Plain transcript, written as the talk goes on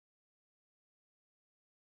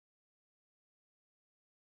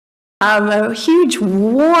A huge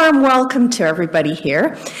warm welcome to everybody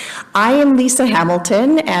here. I am Lisa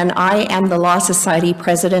Hamilton, and I am the Law Society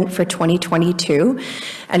President for 2022.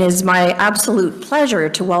 And it is my absolute pleasure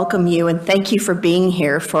to welcome you and thank you for being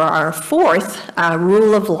here for our fourth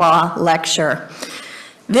Rule of Law lecture.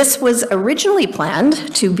 This was originally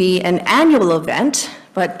planned to be an annual event,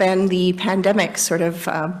 but then the pandemic sort of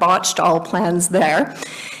botched all plans there.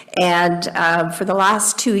 And for the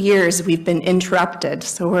last 2 years, we've been interrupted.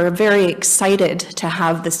 So we're very excited to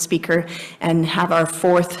have the speaker and have our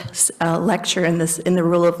fourth lecture in the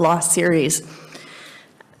Rule of Law series.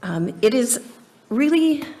 It is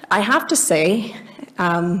really, I have to say,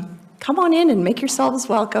 come on in and make yourselves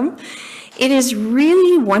welcome. It is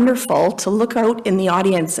really wonderful to look out in the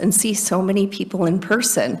audience and see so many people in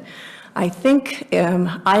person. I think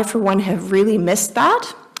I, for one, have really missed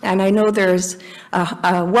that. And I know there's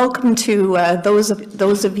a welcome to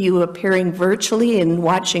those of you appearing virtually and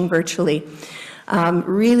watching virtually.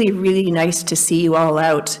 Really nice to see you all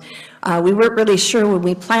out. We weren't really sure when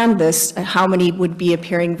we planned this how many would be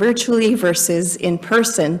appearing virtually versus in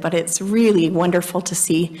person, but it's really wonderful to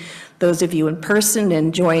see those of you in person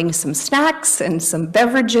enjoying some snacks and some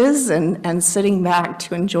beverages and sitting back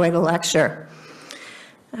to enjoy the lecture.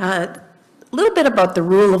 A little bit about the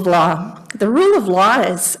rule of law. The rule of law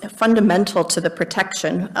is fundamental to the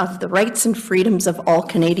protection of the rights and freedoms of all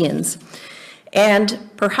Canadians. And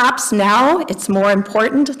perhaps now it's more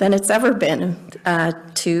important than it's ever been as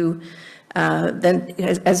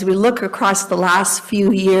we look across the last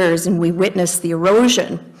few years and we witness the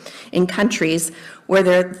erosion in countries where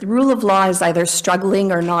the rule of law is either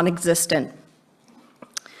struggling or non-existent.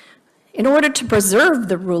 In order to preserve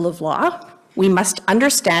the rule of law, we must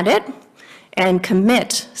understand it and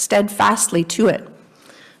commit steadfastly to it.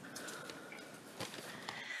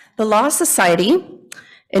 The Law Society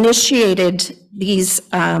initiated these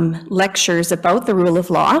lectures about the rule of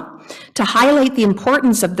law to highlight the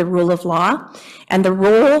importance of the rule of law and the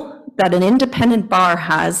role that an independent bar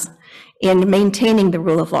has in maintaining the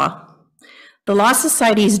rule of law. The Law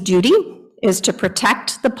Society's duty is to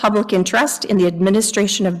protect the public interest in the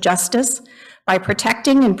administration of justice by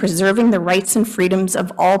protecting and preserving the rights and freedoms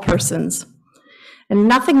of all persons. And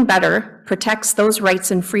nothing better protects those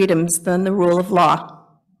rights and freedoms than the rule of law.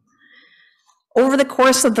 Over the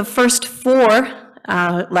course of the first four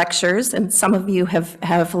lectures, and some of you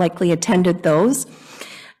have likely attended those,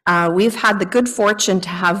 we've had the good fortune to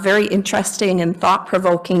have very interesting and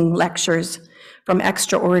thought-provoking lectures from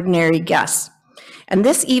extraordinary guests. And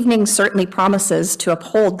this evening certainly promises to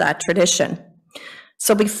uphold that tradition.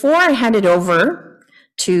 So before I hand it over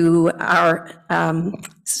to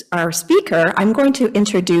our speaker, I'm going to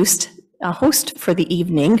introduce a host for the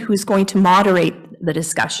evening who's going to moderate the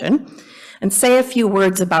discussion and say a few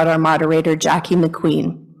words about our moderator, Jackie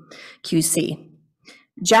McQueen, QC.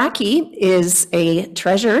 Jackie is a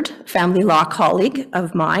treasured family law colleague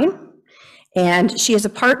of mine, and she is a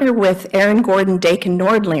partner with Aaron Gordon Dakin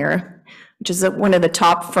Nordlinger, which is one of the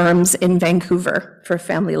top firms in Vancouver for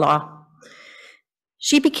family law.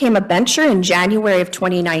 She became a bencher in January of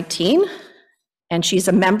 2019, and she's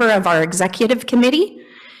a member of our executive committee,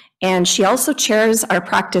 and she also chairs our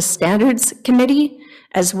practice standards committee,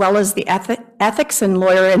 as well as the ethics and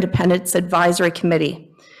lawyer independence advisory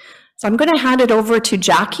committee. So I'm going to hand it over to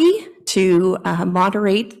Jackie to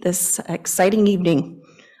moderate this exciting evening.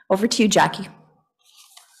 Over to you, Jackie.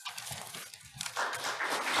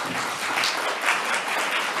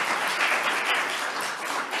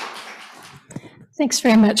 Thanks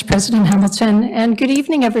very much, President Hamilton, and good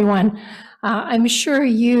evening, everyone. I'm sure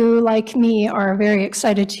you, like me, are very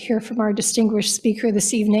excited to hear from our distinguished speaker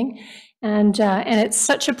this evening, and it's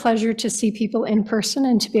such a pleasure to see people in person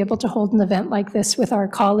and to be able to hold an event like this with our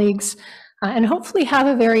colleagues and hopefully have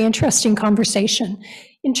a very interesting conversation.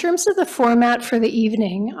 In terms of the format for the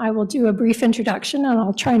evening, I will do a brief introduction, and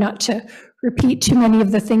I'll try not to repeat too many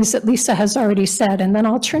of the things that Lisa has already said, and then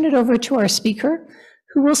I'll turn it over to our speaker,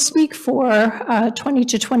 who will speak for 20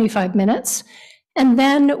 to 25 minutes. And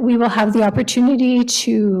then we will have the opportunity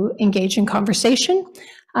to engage in conversation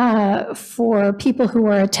for people who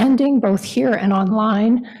are attending, both here and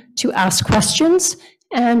online, to ask questions.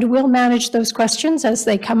 And we'll manage those questions as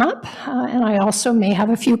they come up. And I also may have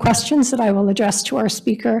a few questions that I will address to our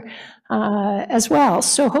speaker as well.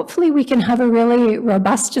 So hopefully we can have a really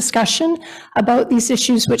robust discussion about these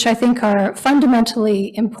issues, which I think are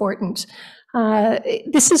fundamentally important.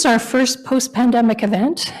 This is our first post-pandemic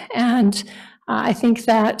event, and I think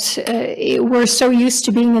that we're so used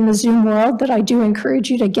to being in the Zoom world that I do encourage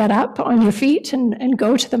you to get up on your feet and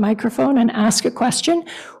go to the microphone and ask a question.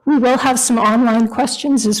 We will have some online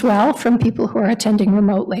questions as well from people who are attending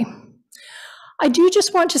remotely. I do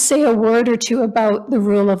just want to say a word or two about the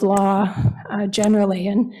rule of law generally,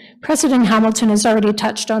 and President Hamilton has already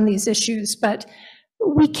touched on these issues, but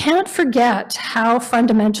we can't forget how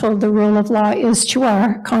fundamental the rule of law is to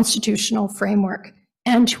our constitutional framework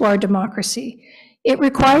and to our democracy. It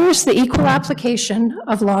requires the equal application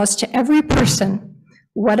of laws to every person,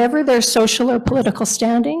 whatever their social or political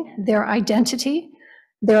standing, their identity,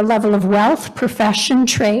 their level of wealth, profession,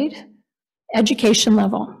 trade, education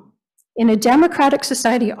level. In a democratic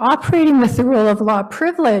society, operating with the rule of law,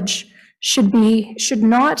 privilege should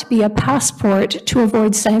not be a passport to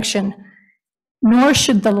avoid sanction, nor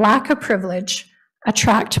should the lack of privilege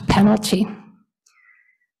attract penalty.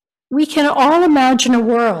 We can all imagine a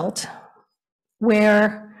world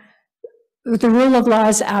where the rule of law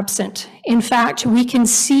is absent. In fact, we can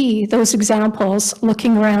see those examples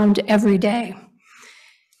looking around every day.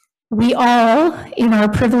 We all, in our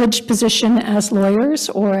privileged position as lawyers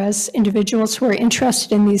or as individuals who are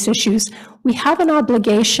interested in these issues, we have an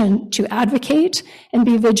obligation to advocate and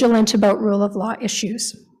be vigilant about rule of law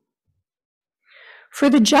issues. For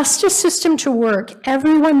the justice system to work,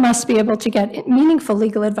 everyone must be able to get meaningful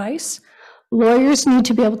legal advice. Lawyers need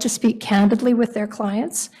to be able to speak candidly with their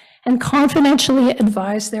clients and confidentially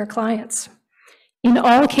advise their clients. In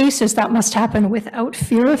all cases, that must happen without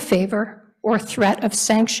fear of favor or threat of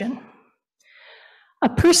sanction. A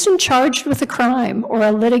person charged with a crime or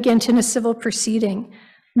a litigant in a civil proceeding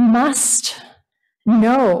must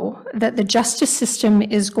know that the justice system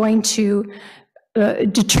is going to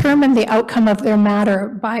determine the outcome of their matter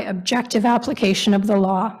by objective application of the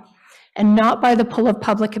law and not by the pull of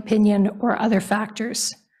public opinion or other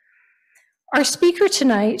factors. Our speaker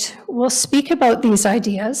tonight will speak about these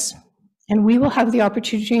ideas, and we will have the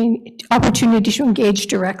opportunity to engage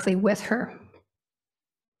directly with her.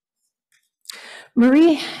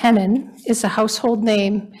 Marie Henein is a household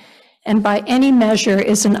name and by any measure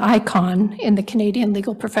is an icon in the Canadian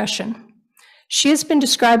legal profession. She has been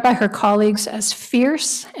described by her colleagues as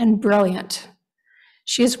fierce and brilliant.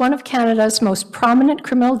 She is one of Canada's most prominent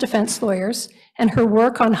criminal defense lawyers, and her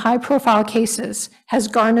work on high-profile cases has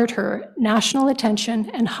garnered her national attention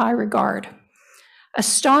and high regard. A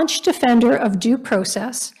staunch defender of due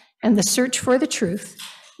process and the search for the truth,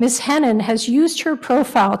 Ms. Henein has used her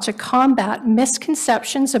profile to combat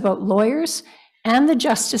misconceptions about lawyers and the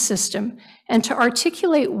justice system and to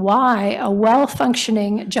articulate why a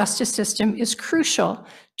well-functioning justice system is crucial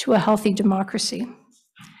to a healthy democracy.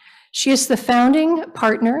 She is the founding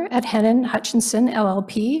partner at Henein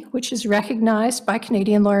LL.B, which is recognized by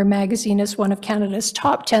Canadian Lawyer magazine as one of Canada's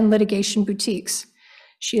top 10 litigation boutiques.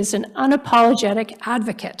 She is an unapologetic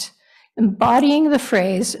advocate, embodying the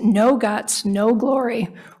phrase, "no guts, no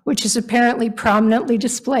glory," which is apparently prominently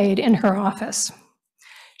displayed in her office.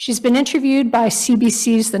 She's been interviewed by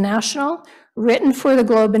CBC's The National, written for the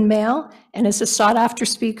Globe and Mail, and is a sought-after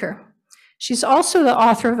speaker. She's also the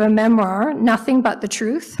author of a memoir, Nothing But the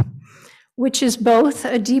Truth, which is both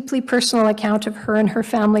a deeply personal account of her and her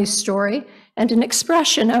family's story and an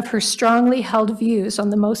expression of her strongly held views on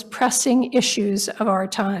the most pressing issues of our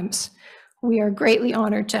times. We are greatly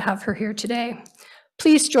honored to have her here today.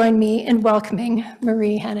 Please join me in welcoming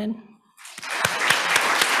Marie Henein.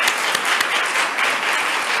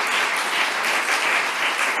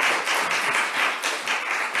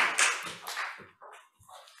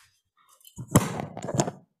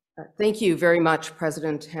 Thank you very much,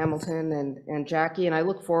 President Hamilton and Jackie, and I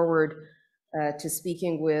look forward to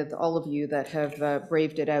speaking with all of you that have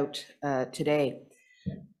braved it out today.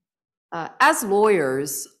 As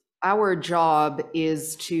lawyers, our job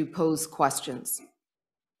is to pose questions.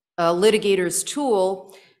 A litigator's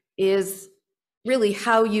tool is really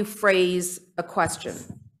how you phrase a question.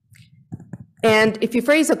 And if you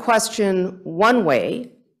phrase a question one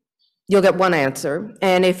way, you'll get one answer,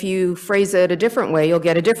 and if you phrase it a different way, you'll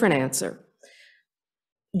get a different answer.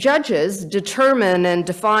 Judges determine and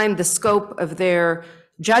define the scope of their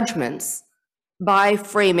judgments by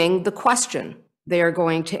framing the question they are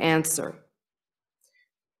going to answer.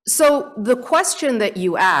 So the question that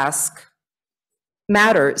you ask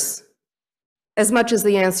matters as much as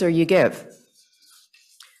the answer you give.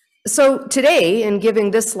 So today, in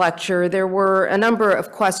giving this lecture, there were a number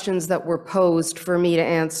of questions that were posed for me to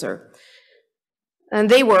answer. And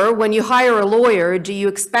they were, when you hire a lawyer, do you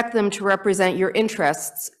expect them to represent your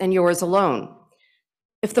interests and yours alone?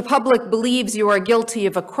 If the public believes you are guilty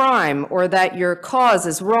of a crime or that your cause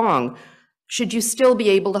is wrong, should you still be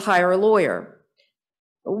able to hire a lawyer?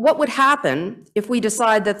 What would happen if we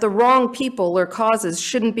decide that the wrong people or causes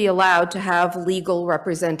shouldn't be allowed to have legal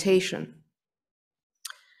representation?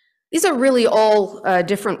 These are really all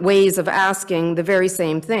different ways of asking the very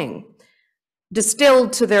same thing.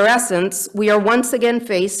 Distilled to their essence, we are once again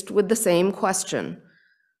faced with the same question.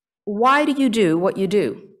 Why do you do what you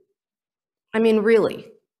do? I mean, really,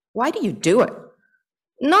 why do you do it?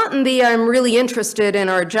 Not in the I'm really interested in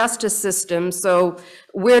our justice system, so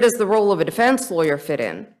where does the role of a defense lawyer fit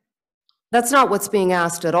in? That's not what's being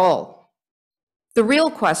asked at all. The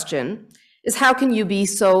real question is, how can you be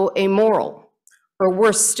so amoral, or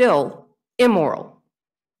worse still, immoral?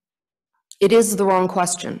 It is the wrong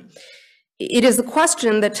question. It is a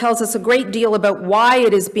question that tells us a great deal about why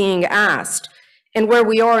it is being asked and where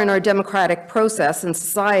we are in our democratic process in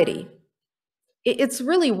society. It's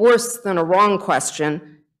really worse than a wrong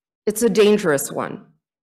question. It's a dangerous one.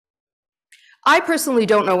 I personally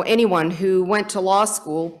don't know anyone who went to law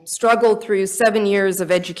school, struggled through 7 years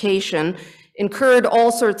of education, incurred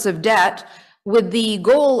all sorts of debt with the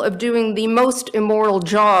goal of doing the most immoral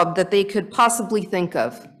job that they could possibly think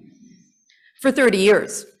of for 30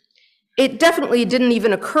 years. It definitely didn't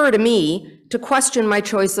even occur to me to question my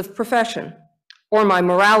choice of profession, or my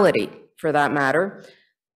morality, for that matter,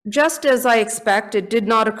 just as I expect it did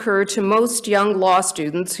not occur to most young law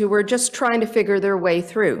students who were just trying to figure their way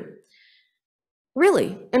through.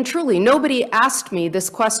 Really and truly, nobody asked me this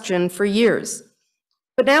question for years.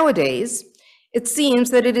 But nowadays, it seems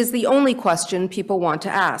that it is the only question people want to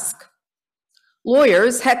ask.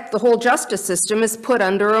 Lawyers, heck, the whole justice system is put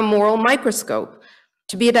under a moral microscope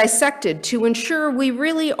to be dissected to ensure we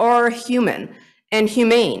really are human and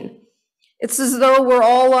humane. It's as though we're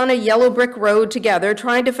all on a yellow brick road together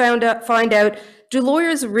trying to find out, do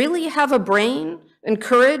lawyers really have a brain and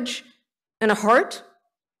courage and a heart?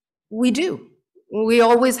 We do. We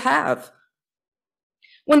always have.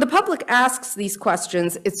 When the public asks these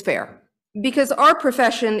questions, it's fair, because our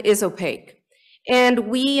profession is opaque, and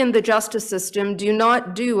we in the justice system do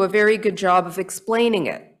not do a very good job of explaining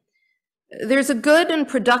it. There's a good and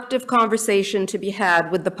productive conversation to be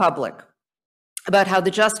had with the public about how the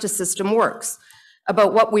justice system works,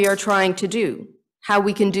 about what we are trying to do, how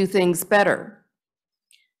we can do things better.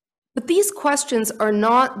 But these questions are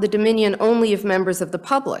not the dominion only of members of the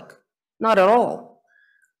public, not at all.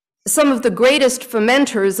 Some of the greatest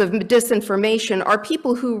fomenters of disinformation are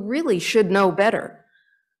people who really should know better.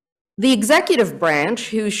 The executive branch,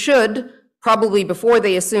 who should, probably before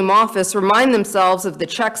they assume office, remind themselves of the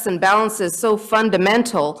checks and balances so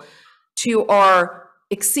fundamental to our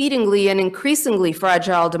exceedingly and increasingly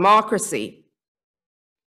fragile democracy,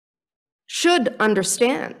 should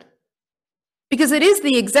understand. Because it is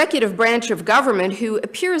the executive branch of government who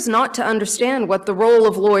appears not to understand what the role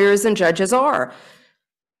of lawyers and judges are.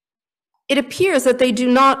 It appears that they do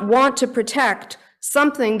not want to protect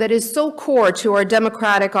something that is so core to our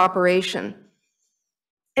democratic operation.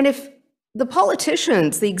 And if the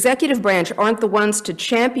politicians, the executive branch, aren't the ones to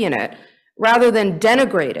champion it, rather than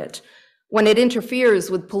denigrate it when it interferes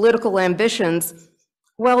with political ambitions,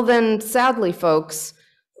 well then, sadly, folks,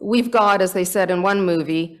 we've got, as they said in one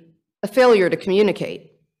movie, a failure to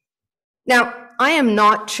communicate. Now, I am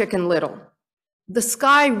not Chicken Little. The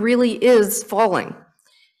sky really is falling.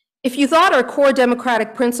 If you thought our core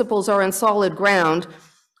democratic principles are on solid ground,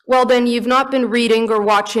 well then you've not been reading or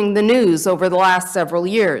watching the news over the last several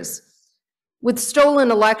years. With stolen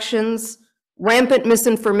elections, rampant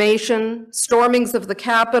misinformation, stormings of the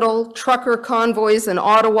Capitol, trucker convoys in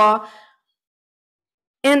Ottawa,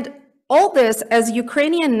 and all this as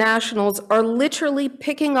Ukrainian nationals are literally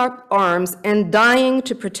picking up arms and dying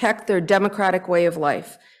to protect their democratic way of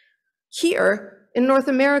life. Here in North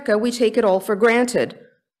America, we take it all for granted.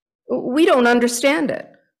 We don't understand it.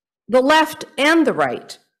 The left and the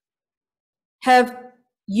right have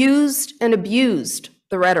used and abused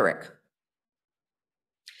the rhetoric.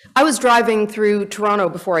 I was driving through Toronto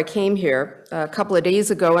before I came here a couple of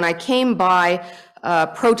days ago, and I came by a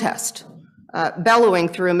protest, bellowing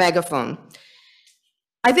through a megaphone.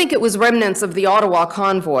 I think it was remnants of the Ottawa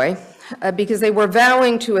convoy, because they were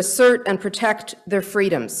vowing to assert and protect their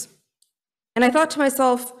freedoms. And I thought to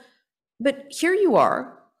myself, but here you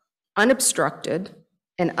are, unobstructed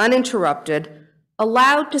and uninterrupted,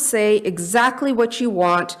 allowed to say exactly what you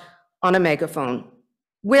want on a megaphone,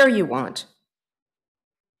 where you want.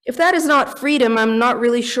 If that is not freedom, I'm not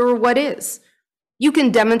really sure what is. You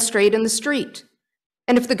can demonstrate in the street.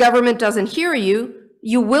 And if the government doesn't hear you,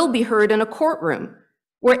 you will be heard in a courtroom,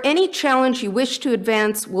 where any challenge you wish to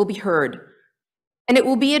advance will be heard. And it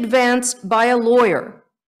will be advanced by a lawyer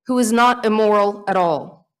who is not immoral at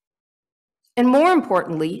all. And more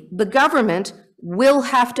importantly, the government will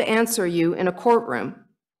have to answer you in a courtroom.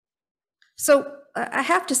 So I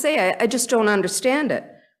have to say, I just don't understand it.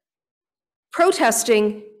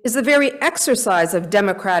 Protesting is the very exercise of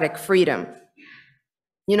democratic freedom.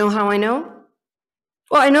 You know how I know?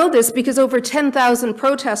 Well, I know this because over 10,000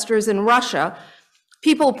 protesters in Russia,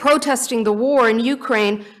 people protesting the war in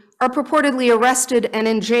Ukraine, are purportedly arrested and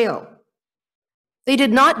in jail. They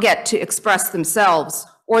did not get to express themselves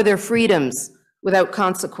or their freedoms without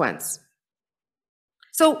consequence.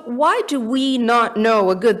 So why do we not know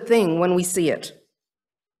a good thing when we see it?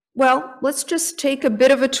 Well, let's just take a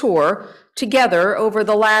bit of a tour together over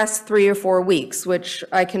the last 3 or 4 weeks, which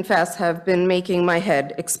I confess have been making my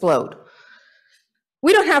head explode.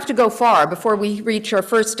 We don't have to go far before we reach our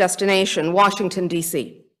first destination, Washington,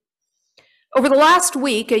 D.C. Over the last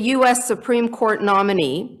week, a U.S. Supreme Court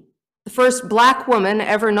nominee, the first Black woman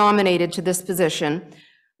ever nominated to this position,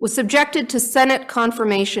 was subjected to Senate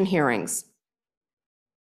confirmation hearings.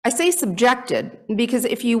 I say subjected because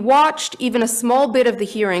if you watched even a small bit of the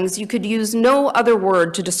hearings, you could use no other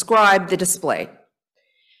word to describe the display.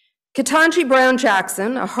 Ketanji Brown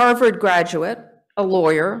Jackson, a Harvard graduate, a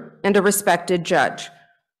lawyer, and a respected judge,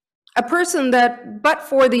 a person that, but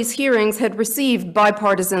for these hearings, had received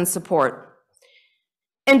bipartisan support.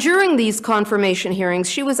 And during these confirmation hearings,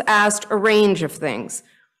 she was asked a range of things.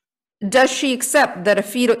 Does she accept that a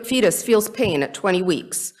fetus feels pain at 20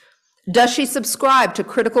 weeks? Does she subscribe to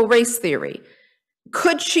critical race theory?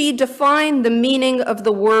 Could she define the meaning of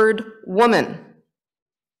the word woman?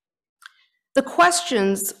 The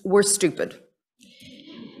questions were stupid.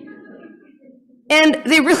 And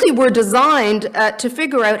they really were designed to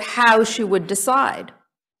figure out how she would decide,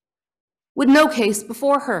 with no case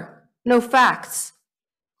before her, no facts.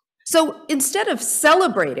 So instead of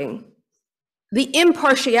celebrating the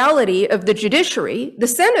impartiality of the judiciary, the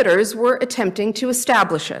senators were attempting to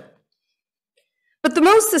establish it. But the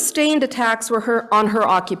most sustained attacks were on her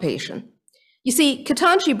occupation. You see,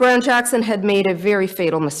 Ketanji Brown Jackson had made a very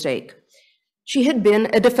fatal mistake. She had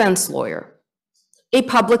been a defense lawyer, a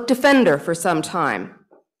public defender for some time.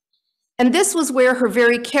 And this was where her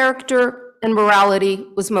very character and morality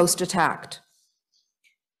was most attacked.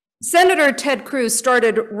 Senator Ted Cruz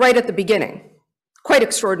started right at the beginning. Quite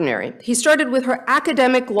extraordinary. He started with her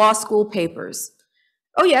academic law school papers.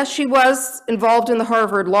 Oh yes, she was involved in the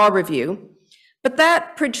Harvard Law Review, but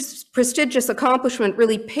that prestigious accomplishment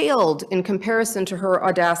really paled in comparison to her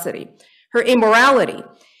audacity, her immorality,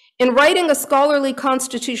 in writing a scholarly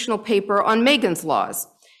constitutional paper on Megan's laws.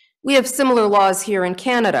 We have similar laws here in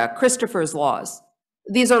Canada, Christopher's laws.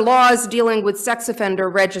 These are laws dealing with sex offender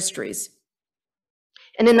registries.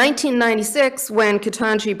 And in 1996, when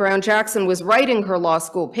Ketanji Brown Jackson was writing her law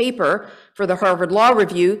school paper for the Harvard Law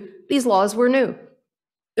Review, these laws were new.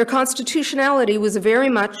 Their constitutionality was very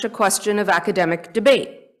much a question of academic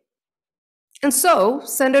debate. And so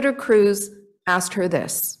Senator Cruz asked her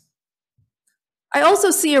this. I also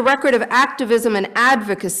see a record of activism and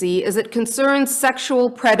advocacy as it concerns sexual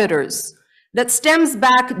predators that stems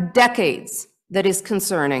back decades that is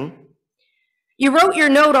concerning. You wrote your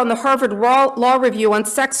note on the Harvard Law Review on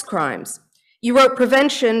sex crimes. You wrote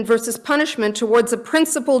prevention versus punishment towards a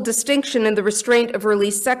principled distinction in the restraint of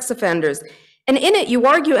released sex offenders. And in it, you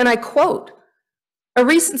argue, and I quote, a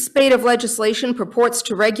recent spate of legislation purports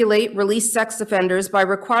to regulate released sex offenders by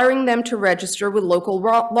requiring them to register with local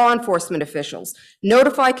law enforcement officials,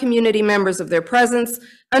 notify community members of their presence,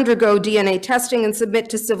 undergo DNA testing, and submit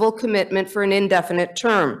to civil commitment for an indefinite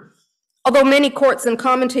term. Although many courts and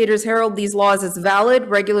commentators herald these laws as valid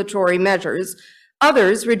regulatory measures,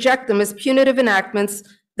 others reject them as punitive enactments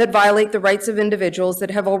that violate the rights of individuals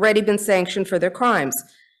that have already been sanctioned for their crimes.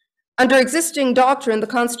 Under existing doctrine, the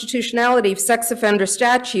constitutionality of sex offender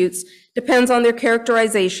statutes depends on their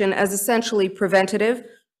characterization as essentially preventative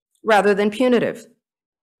rather than punitive.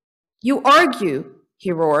 You argue,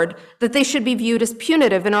 he roared, that they should be viewed as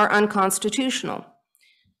punitive and are unconstitutional.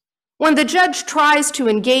 When the judge tries to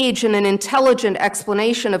engage in an intelligent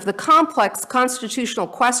explanation of the complex constitutional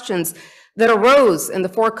questions that arose in the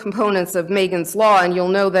 4 components of Megan's Law, and you'll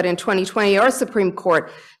know that in 2020, our Supreme Court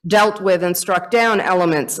dealt with and struck down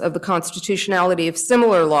elements of the constitutionality of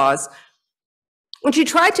similar laws. When she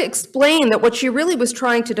tried to explain that what she really was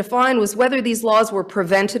trying to define was whether these laws were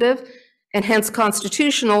preventative and hence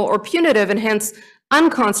constitutional or punitive and hence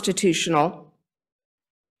unconstitutional,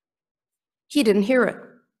 he didn't hear it.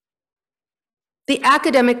 The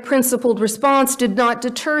academic principled response did not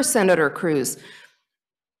deter Senator Cruz.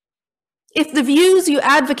 If the views you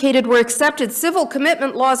advocated were accepted, civil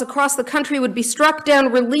commitment laws across the country would be struck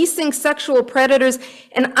down, releasing sexual predators,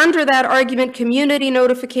 and under that argument, community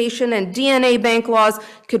notification and DNA bank laws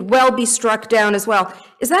could well be struck down as well.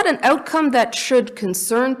 Is that an outcome that should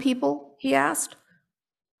concern people, he asked?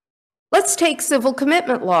 Let's take civil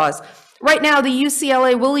commitment laws. Right now, the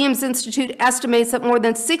UCLA Williams Institute estimates that more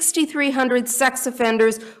than 6,300 sex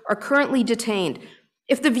offenders are currently detained.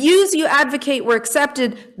 If the views you advocate were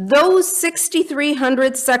accepted, those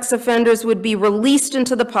 6,300 sex offenders would be released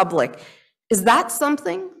into the public. Is that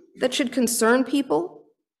something that should concern people?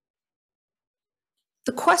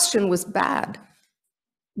 The question was bad.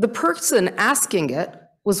 The person asking it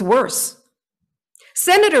was worse.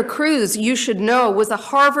 Senator Cruz, you should know, was a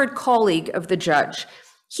Harvard colleague of the judge.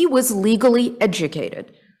 He was legally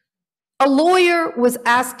educated. A lawyer was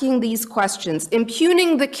asking these questions,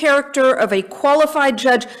 impugning the character of a qualified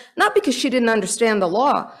judge, not because she didn't understand the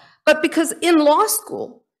law, but because in law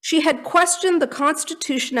school, she had questioned the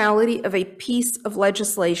constitutionality of a piece of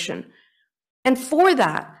legislation. And for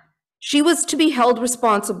that, she was to be held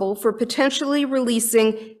responsible for potentially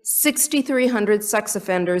releasing 6,300 sex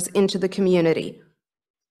offenders into the community.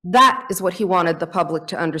 That is what he wanted the public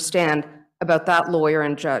to understand about that lawyer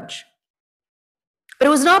and judge. But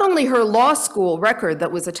it was not only her law school record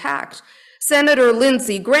that was attacked. Senator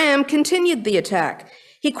Lindsey Graham continued the attack.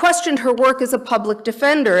 He questioned her work as a public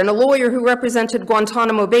defender and a lawyer who represented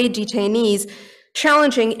Guantanamo Bay detainees,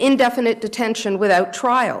 challenging indefinite detention without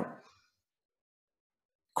trial.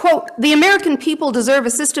 Quote, "The American people deserve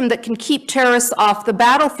a system that can keep terrorists off the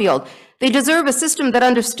battlefield. They deserve a system that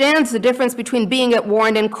understands the difference between being at war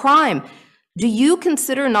and in crime. Do you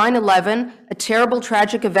consider 9/11 a terrible,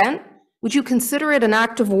 tragic event? Would you consider it an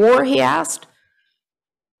act of war?" he asked.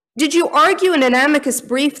 "Did you argue in an amicus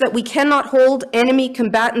brief that we cannot hold enemy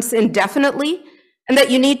combatants indefinitely and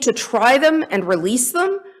that you need to try them and release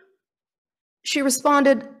them?" She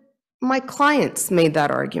responded, "My clients made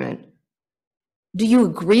that argument." "Do you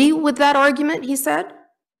agree with that argument?" he said.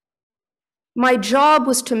 "My job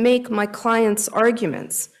was to make my clients'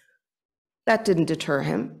 arguments." That didn't deter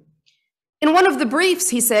him. In one of the briefs,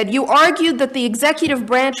 he said, "You argued that the executive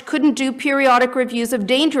branch couldn't do periodic reviews of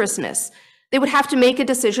dangerousness. They would have to make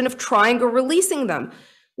a decision of trying or releasing them.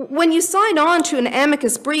 When you sign on to an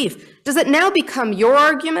amicus brief, does it now become your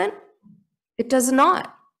argument?" "It does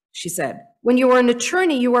not," she said. "When you are an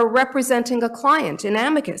attorney, you are representing a client in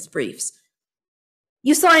amicus briefs.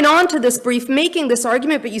 You sign on to this brief making this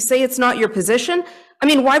argument, but you say it's not your position. I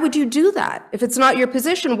mean, why would you do that if it's not your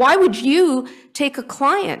position? Why would you take a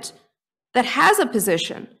client that has a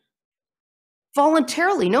position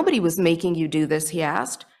voluntarily? Nobody was making you do this," he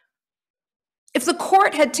asked. "If the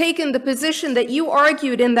court had taken the position that you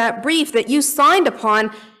argued in that brief that you signed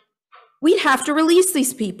upon, we'd have to release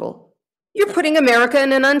these people. You're putting America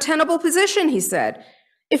in an untenable position," he said.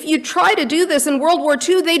 "If you try to do this in World War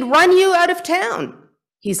II, they'd run you out of town,"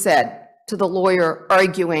 he said to the lawyer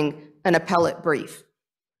arguing an appellate brief.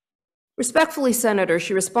 "Respectfully, Senator,"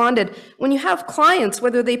 she responded, "when you have clients,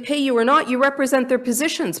 whether they pay you or not, you represent their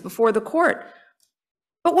positions before the court."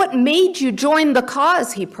 "But what made you join the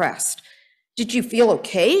cause?" he pressed. "Did you feel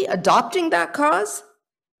okay adopting that cause?"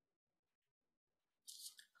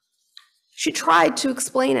 She tried to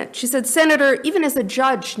explain it. She said, "Senator, even as a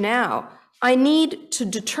judge now, I need to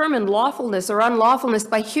determine lawfulness or unlawfulness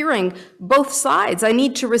by hearing both sides. I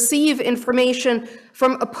need to receive information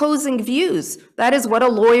from opposing views. That is what a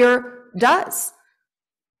lawyer does."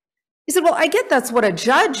 He said, "Well, I get that's what a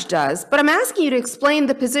judge does, but I'm asking you to explain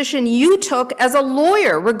the position you took as a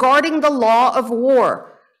lawyer regarding the law of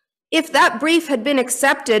war. If that brief had been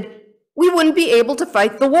accepted, we wouldn't be able to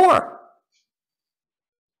fight the war."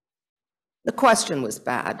 The question was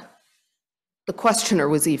bad. The questioner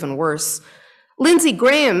was even worse. Lindsey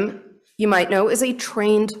Graham, you might know, is a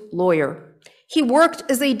trained lawyer. He worked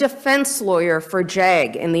as a defense lawyer for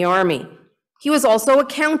JAG in the Army. He was also a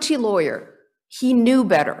county lawyer. He knew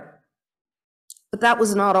better. But that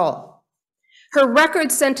was not all. Her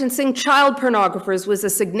record sentencing child pornographers was a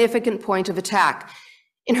significant point of attack.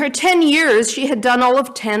 In her 10 years, she had done all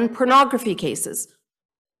of 10 pornography cases.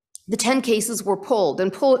 The 10 cases were pulled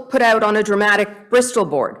and put out on a dramatic Bristol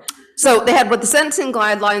board. So they had what the sentencing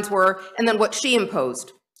guidelines were and then what she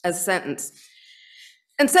imposed as a sentence.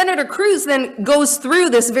 And Senator Cruz then goes through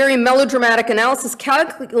this very melodramatic analysis,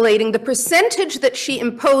 calculating the percentage that she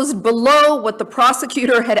imposed below what the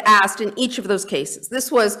prosecutor had asked in each of those cases.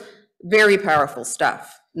 This was very powerful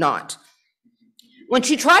stuff, not. When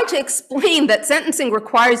she tried to explain that sentencing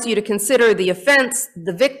requires you to consider the offense,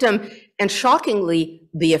 the victim, and shockingly,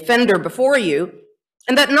 the offender before you,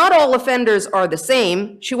 and that not all offenders are the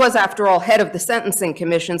same. She was, after all, head of the Sentencing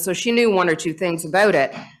Commission, so she knew one or two things about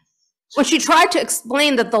it. When she tried to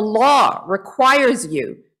explain that the law requires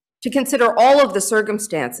you to consider all of the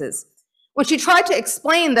circumstances, when she tried to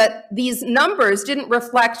explain that these numbers didn't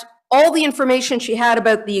reflect all the information she had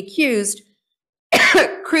about the accused,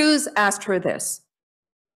 Cruz asked her this: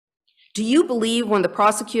 "Do you believe when the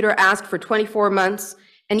prosecutor asked for 24 months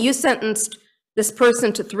and you sentenced this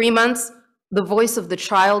person to 3 months, the voice of the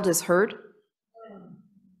child is heard?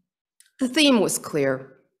 The theme was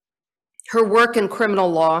clear. Her work in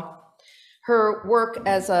criminal law, her work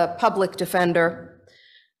as a public defender,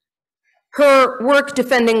 her work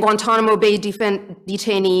defending Guantanamo Bay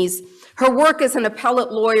detainees, her work as an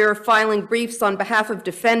appellate lawyer filing briefs on behalf of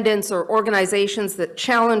defendants or organizations that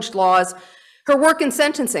challenged laws, her work in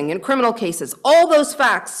sentencing in criminal cases, all those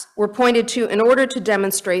facts were pointed to in order to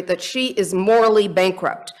demonstrate that she is morally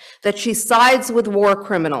bankrupt, that she sides with war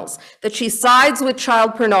criminals, that she sides with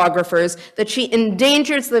child pornographers, that she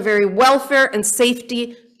endangers the very welfare and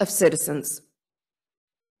safety of citizens.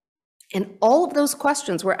 And all of those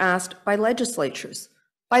questions were asked by legislatures,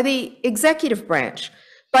 by the executive branch,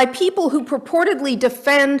 by people who purportedly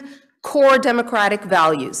defend core democratic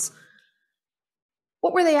values.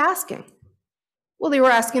 What were they asking? Well, they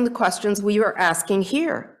were asking the questions we are asking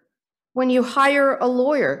here. When you hire a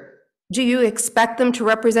lawyer, do you expect them to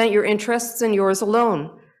represent your interests and yours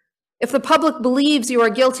alone? If the public believes you are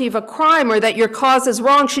guilty of a crime or that your cause is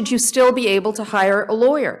wrong, should you still be able to hire a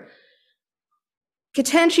lawyer?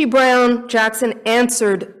 Ketanji Brown Jackson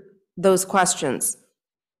answered those questions,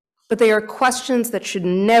 but they are questions that should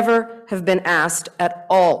never have been asked at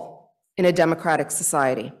all in a democratic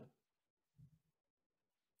society.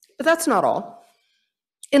 But that's not all.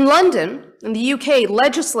 In London, in the UK,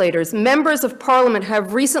 legislators, members of parliament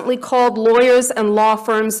have recently called lawyers and law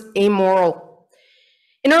firms amoral.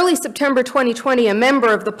 In early September 2020, a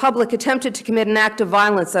member of the public attempted to commit an act of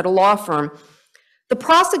violence at a law firm. The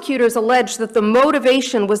prosecutors alleged that the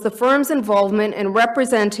motivation was the firm's involvement in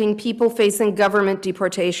representing people facing government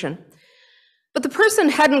deportation. But the person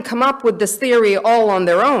hadn't come up with this theory all on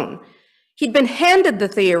their own. He'd been handed the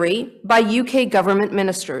theory by UK government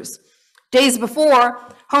ministers. Days before,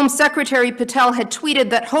 Home Secretary Patel had tweeted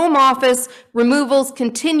that Home Office removals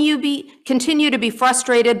continue to be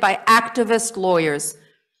frustrated by activist lawyers.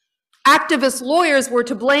 Activist lawyers were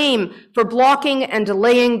to blame for blocking and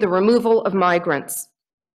delaying the removal of migrants.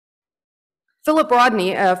 Philip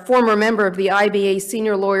Rodney, a former member of the IBA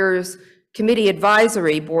Senior Lawyers Committee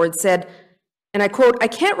Advisory Board, said, and I quote, "I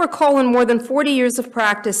can't recall in more than 40 years of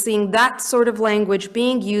practice seeing that sort of language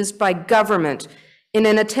being used by government in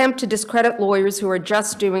an attempt to discredit lawyers who are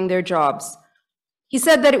just doing their jobs." He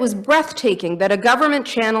said that it was breathtaking that a government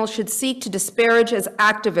channel should seek to disparage as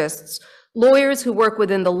activists lawyers who work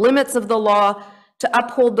within the limits of the law to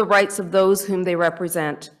uphold the rights of those whom they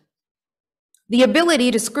represent. The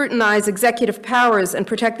ability to scrutinize executive powers and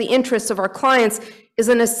protect the interests of our clients is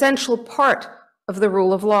an essential part of the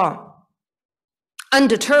rule of law.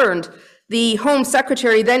 Undeterred, the Home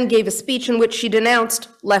Secretary then gave a speech in which she denounced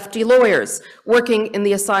lefty lawyers working in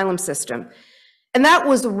the asylum system. And that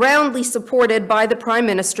was roundly supported by the Prime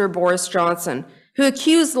Minister, Boris Johnson, who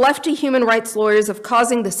accused lefty human rights lawyers of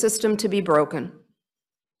causing the system to be broken.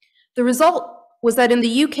 The result was that in the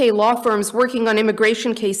UK, law firms working on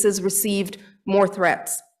immigration cases received more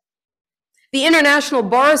threats. The International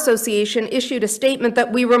Bar Association issued a statement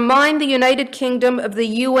that we remind the United Kingdom of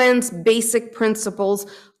the UN's basic principles,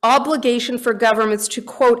 obligation for governments to,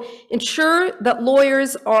 quote, ensure that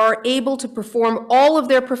lawyers are able to perform all of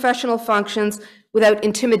their professional functions without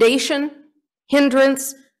intimidation,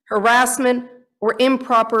 hindrance, harassment, or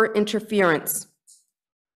improper interference.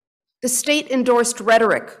 The state-endorsed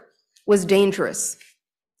rhetoric was dangerous.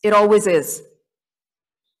 It always is.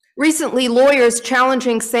 Recently, lawyers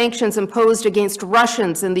challenging sanctions imposed against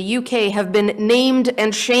Russians in the UK have been named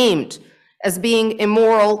and shamed as being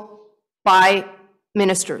immoral by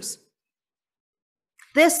ministers.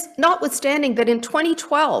 This notwithstanding that in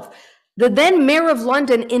 2012, the then Mayor of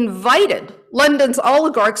London invited London's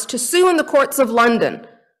oligarchs to sue in the courts of London.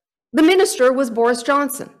 The minister was Boris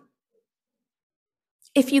Johnson.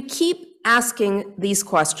 If you keep asking these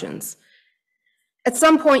questions, at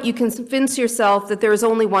some point you convince yourself that there is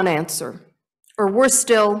only one answer, or worse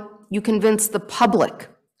still, you convince the public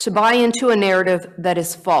to buy into a narrative that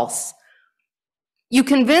is false. You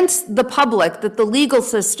convince the public that the legal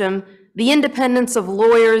system, the independence of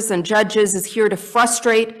lawyers and judges is here to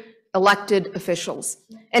frustrate elected officials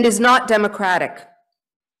and is not democratic.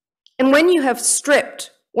 And when you have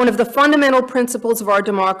stripped one of the fundamental principles of our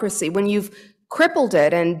democracy, when you've crippled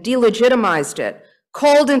it and delegitimized it,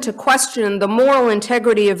 called into question the moral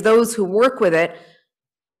integrity of those who work with it,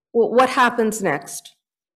 well, what happens next?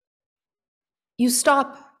 You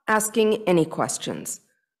stop asking any questions,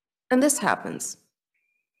 and this happens.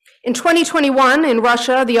 In 2021, in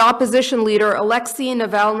Russia, the opposition leader Alexei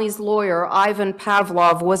Navalny's lawyer, Ivan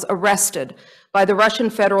Pavlov, was arrested by the Russian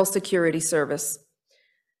Federal Security Service.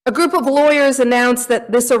 A group of lawyers announced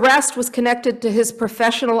that this arrest was connected to his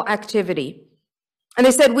professional activity. And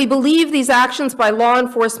they said, "We believe these actions by law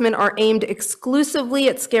enforcement are aimed exclusively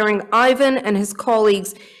at scaring Ivan and his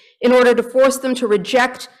colleagues in order to force them to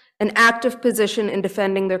reject an active position in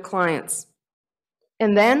defending their clients."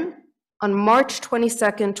 And then, on March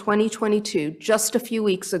 22nd, 2022, just a few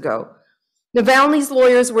weeks ago, Navalny's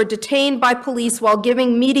lawyers were detained by police while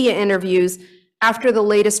giving media interviews after the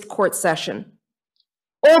latest court session.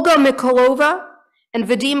 Olga Mikolova and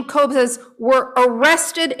Vadim Kobzas were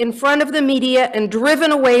arrested in front of the media and driven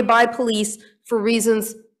away by police for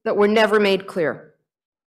reasons that were never made clear.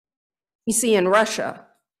 You see, in Russia,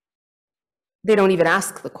 they don't even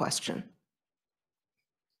ask the question.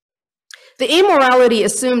 The amorality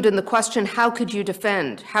assumed in the question, how could you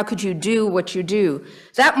defend? How could you do what you do?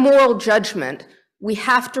 That moral judgment, we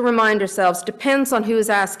have to remind ourselves, depends on who is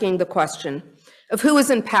asking the question, of who is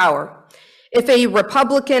in power. If a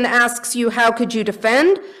Republican asks you, how could you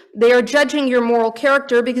defend? They are judging your moral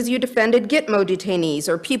character because you defended Gitmo detainees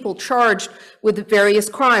or people charged with various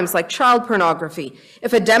crimes like child pornography.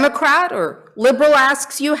 If a Democrat or liberal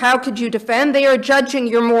asks you, how could you defend? They are judging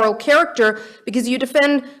your moral character because you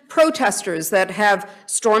defend protesters that have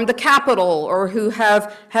stormed the Capitol or who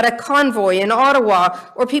have had a convoy in Ottawa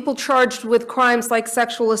or people charged with crimes like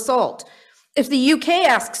sexual assault. If the UK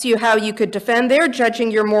asks you how you could defend, they're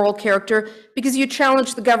judging your moral character because you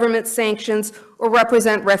challenge the government's sanctions or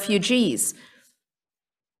represent refugees.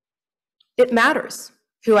 It matters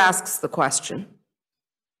who asks the question.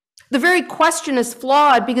 The very question is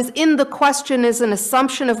flawed because in the question is an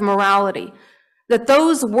assumption of morality, that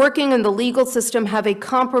those working in the legal system have a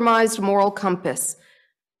compromised moral compass.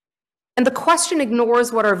 And the question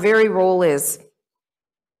ignores what our very role is.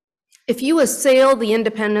 If you assail the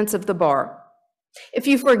independence of the bar, if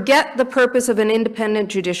you forget the purpose of an independent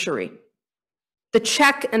judiciary, the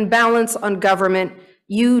check and balance on government,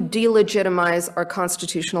 you delegitimize our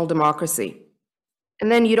constitutional democracy.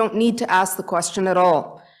 And then you don't need to ask the question at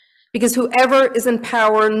all, because whoever is in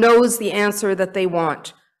power knows the answer that they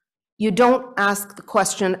want. You don't ask the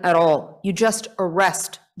question at all. You just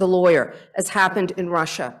arrest the lawyer, as happened in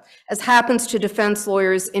Russia, as happens to defense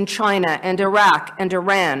lawyers in China and Iraq and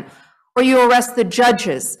Iran, or you arrest the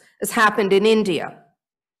judges, as happened in India.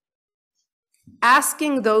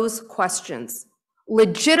 Asking those questions,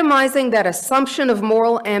 legitimizing that assumption of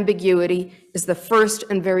moral ambiguity, is the first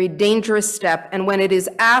and very dangerous step, and when it is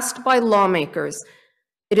asked by lawmakers,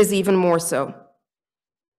 it is even more so.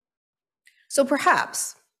 So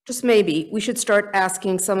perhaps, just maybe, we should start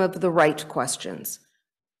asking some of the right questions.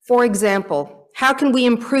 For example, how can we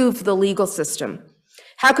improve the legal system?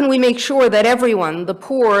 How can we make sure that everyone, the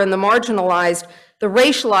poor and the marginalized, the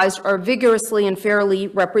racialized, are vigorously and fairly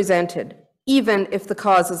represented, even if the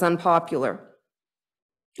cause is unpopular?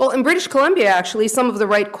 Well, in British Columbia, actually, some of the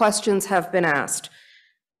right questions have been asked.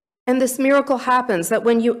 And this miracle happens that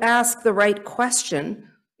when you ask the right question,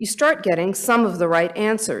 you start getting some of the right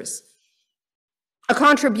answers. A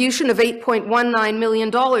contribution of $8.19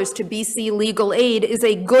 million to BC legal aid is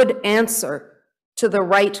a good answer to the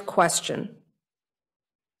right question.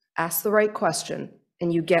 Ask the right question,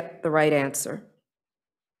 and you get the right answer.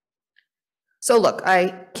 So look,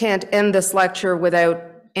 I can't end this lecture without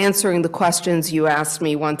answering the questions you asked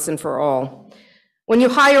me once and for all. When you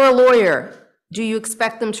hire a lawyer, do you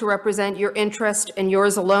expect them to represent your interest and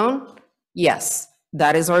yours alone? Yes,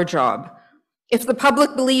 that is our job. If the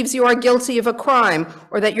public believes you are guilty of a crime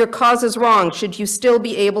or that your cause is wrong, should you still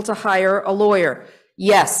be able to hire a lawyer?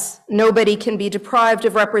 Yes, nobody can be deprived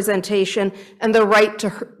of representation and the right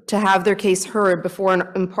to have their case heard before an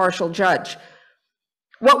impartial judge.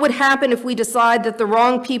 What would happen if we decide that the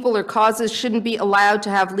wrong people or causes shouldn't be allowed to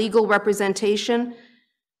have legal representation?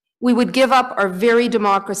 We would give up our very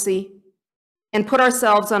democracy and put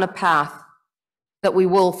ourselves on a path that we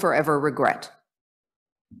will forever regret.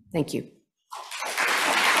 Thank you.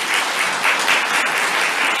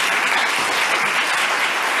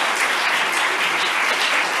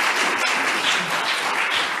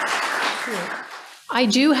 I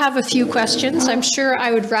do have a few questions. I'm sure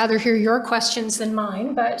I would rather hear your questions than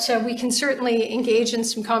mine, but we can certainly engage in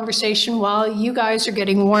some conversation while you guys are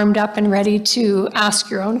getting warmed up and ready to ask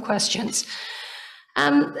your own questions.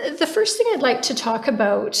 The first thing I'd like to talk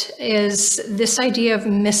about is this idea of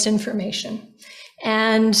misinformation.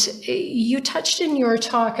 And you touched in your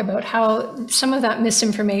talk about how some of that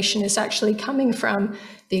misinformation is actually coming from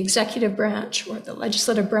the executive branch or the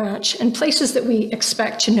legislative branch and places that we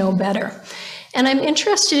expect to know better. And I'm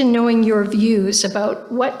interested in knowing your views about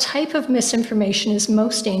what type of misinformation is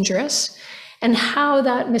most dangerous and how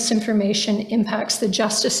that misinformation impacts the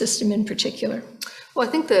justice system in particular. Well,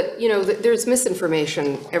 I think that, there's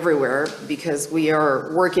misinformation everywhere because we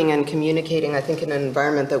are working and communicating, I think, in an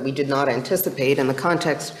environment that we did not anticipate in the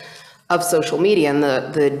context of social media. And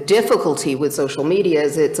the difficulty with social media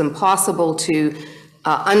is it's impossible to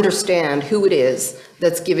understand who it is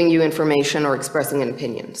that's giving you information or expressing an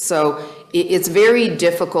opinion. So it's very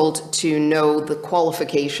difficult to know the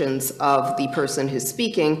qualifications of the person who's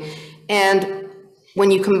speaking. And when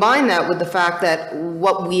you combine that with the fact that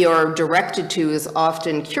what we are directed to is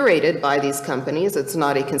often curated by these companies, it's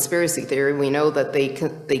not a conspiracy theory, we know that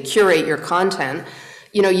they curate your content,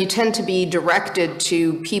 you tend to be directed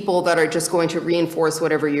to people that are just going to reinforce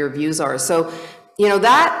whatever your views are. So,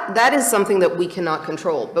 that is something that we cannot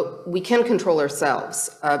control, but we can control ourselves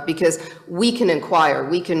because we can inquire,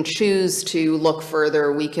 we can choose to look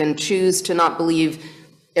further, we can choose to not believe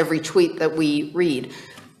every tweet that we read.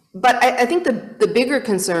 But I think the bigger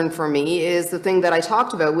concern for me is the thing that I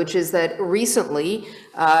talked about, which is that recently,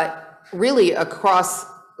 really across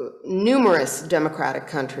numerous democratic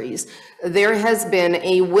countries, there has been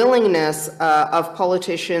a willingness of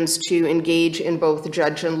politicians to engage in both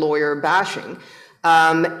judge and lawyer bashing.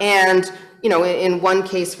 And in one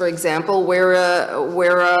case, for example, where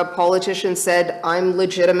a politician said, "I'm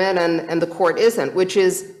legitimate," and the court isn't, which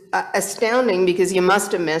is astounding because you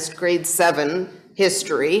must have missed grade 7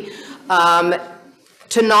 history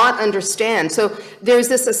to not understand. So there's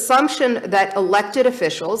this assumption that elected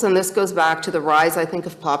officials, and this goes back to the rise, I think,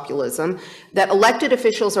 of populism, that elected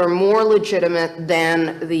officials are more legitimate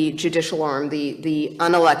than the judicial arm, the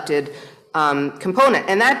unelected component.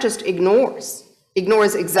 And that just ignores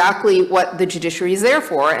exactly what the judiciary is there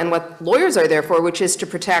for and what lawyers are there for, which is to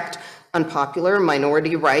protect unpopular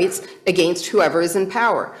minority rights against whoever is in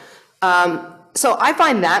power. So I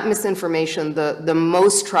find that misinformation the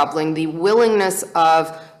most troubling, the willingness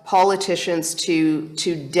of politicians to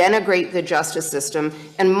denigrate the justice system,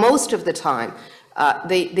 and most of the time,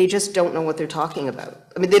 they just don't know what they're talking about.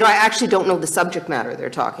 I mean, actually don't know the subject matter they're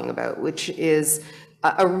talking about, which is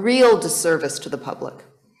a real disservice to the public.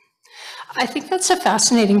 I think that's a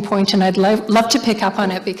fascinating point, and I'd love to pick up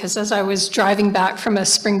on it, because as I was driving back from a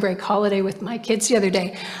spring break holiday with my kids the other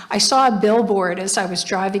day, I saw a billboard as I was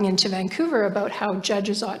driving into Vancouver about how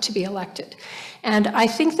judges ought to be elected. And I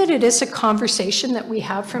think that it is a conversation that we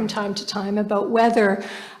have from time to time about whether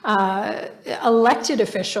elected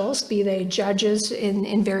officials, be they judges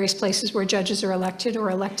in various places where judges are elected,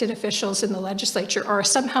 or elected officials in the legislature, are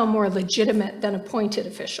somehow more legitimate than appointed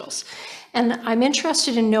officials. And I'm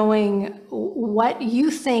interested in knowing what you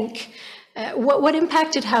think, what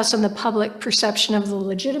impact it has on the public perception of the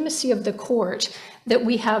legitimacy of the court that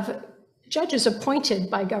we have judges appointed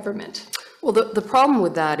by government. Well, the problem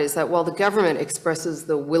with that is that while the government expresses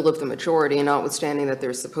the will of the majority, notwithstanding that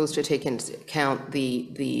they're supposed to take into account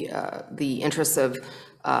the interests of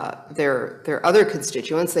their other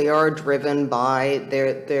constituents, they are driven by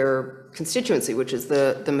their constituency, which is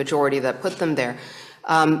the majority that put them there.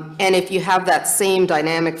 And if you have that same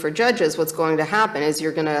dynamic for judges, what's going to happen is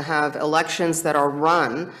you're going to have elections that are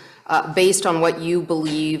run based on what you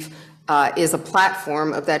believe is a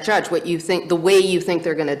platform of that judge, what you think, the way you think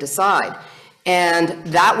they're going to decide. And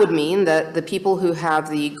that would mean that the people who have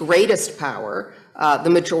the greatest power, the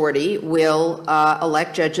majority, will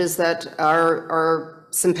elect judges that are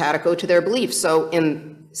simpatico to their beliefs. So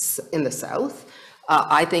in the South,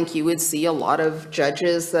 I think you would see a lot of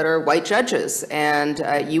judges that are white judges, and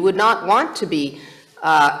you would not want to be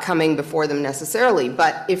coming before them necessarily.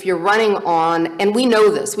 But if you're running on, and we know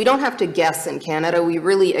this, we don't have to guess in Canada, we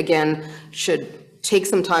really, again, should take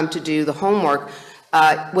some time to do the homework.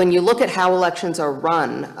 When you look at how elections are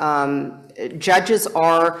run, judges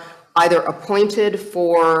are either appointed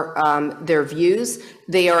for their views,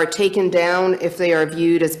 they are taken down if they are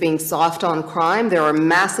viewed as being soft on crime. There are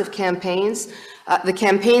massive campaigns. The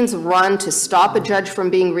campaigns run to stop a judge from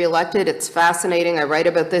being reelected. It's fascinating, I write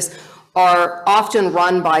about this, are often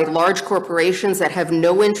run by large corporations that have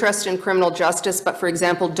no interest in criminal justice, but for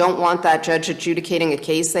example, don't want that judge adjudicating a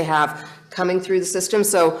case they have coming through the system.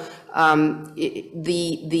 So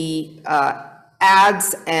the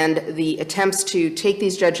ads and the attempts to take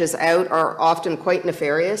these judges out are often quite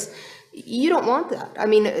nefarious. You don't want that. I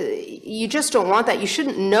mean, you just don't want that. You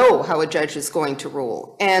shouldn't know how a judge is going to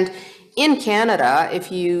rule. And in Canada,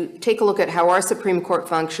 if you take a look at how our Supreme Court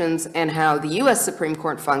functions and how the US Supreme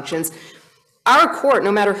Court functions, our court,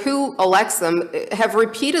 no matter who elects them, have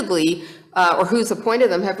repeatedly, or who's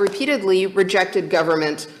appointed them, have repeatedly rejected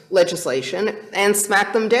government legislation and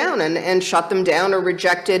smacked them down and shut them down or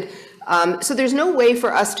rejected. So there's no way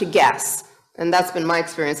for us to guess, and that's been my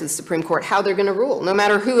experience as Supreme Court, how they're going to rule, no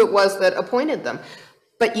matter who it was that appointed them.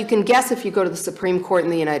 but you can guess if you go to the Supreme Court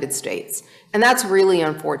in the United States. And that's really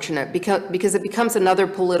unfortunate because it becomes another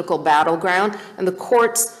political battleground, and the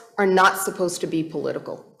courts are not supposed to be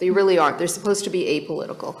political. They really aren't. They're supposed to be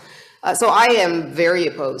apolitical. So I am very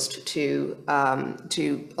opposed to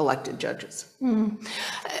elected judges.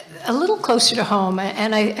 A little closer to home,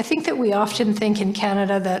 and I think that we often think in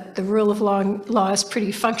Canada that the rule of law is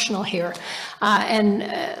pretty functional here.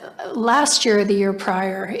 Last year, the year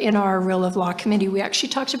prior, in our Rule of Law Committee, we actually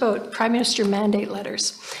talked about Prime Minister mandate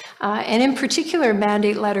letters. And in particular,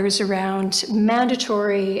 mandate letters around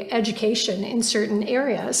mandatory education in certain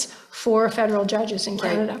areas for federal judges in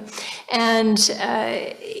Canada. Right. And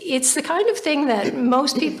it's the kind of thing that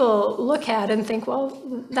most people look at and think, well,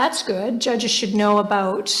 that's good. Judges should know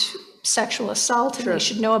about sexual assault and they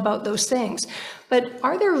should know about those things. But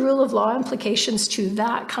are there rule of law implications to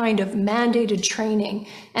that kind of mandated training?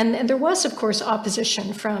 And there was, of course,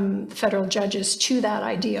 opposition from federal judges to that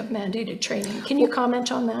idea of mandated training. Can you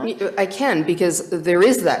comment on that? I can, because there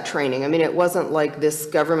is that training. I mean, it wasn't like this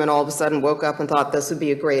government all of a sudden woke up and thought this would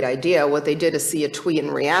be a great idea. What they did is see a tweet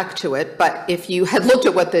and react to it. But if you had looked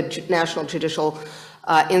at what the National Judicial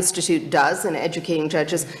Institute does in educating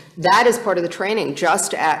judges, that is part of the training,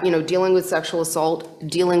 just at, dealing with sexual assault,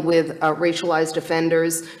 dealing with racialized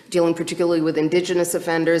offenders, dealing particularly with Indigenous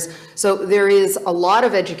offenders. So there is a lot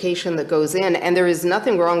of education that goes in, and there is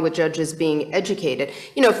nothing wrong with judges being educated.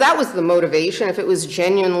 If that was the motivation, if it was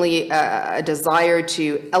genuinely a desire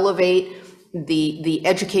to elevate the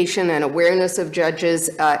education and awareness of judges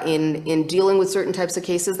in dealing with certain types of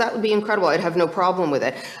cases, that would be incredible. I'd have no problem with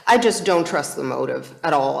it. I just don't trust the motive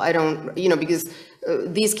at all. I don't, because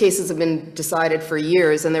these cases have been decided for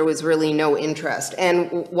years and there was really no interest.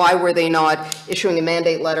 And why were they not issuing a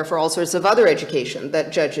mandate letter for all sorts of other education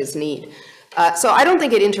that judges need? So I don't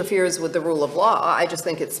think it interferes with the rule of law. I just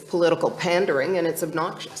think it's political pandering and it's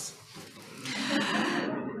obnoxious.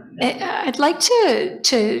 I'd like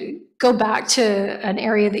to go back to an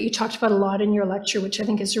area that you talked about a lot in your lecture, which I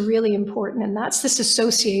think is really important, and that's this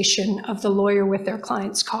association of the lawyer with their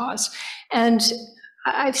client's cause. And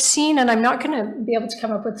I've seen, and I'm not going to be able to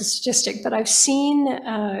come up with the statistic, but I've seen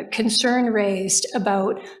concern raised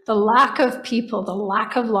about the lack of people, the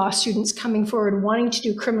lack of law students coming forward wanting to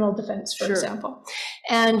do criminal defense, for example.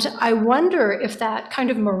 And I wonder if that kind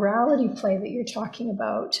of morality play that you're talking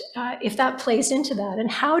about, if that plays into that, and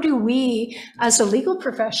how do we, as a legal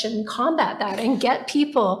profession, combat that and get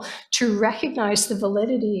people to recognize the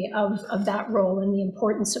validity of that role and the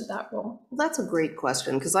importance of that role? Well, that's a great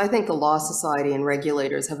question, because I think the Law Society and regulators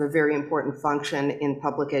have a very important function in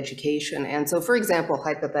public education. And so, for example,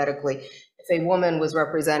 hypothetically, if a woman was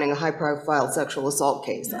representing a high-profile sexual assault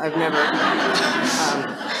case, I've never,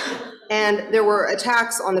 and there were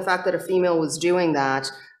attacks on the fact that a female was doing that,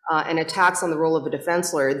 and attacks on the role of a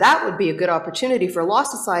defense lawyer, that would be a good opportunity for law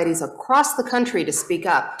societies across the country to speak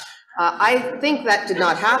up. I think that did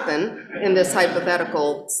not happen in this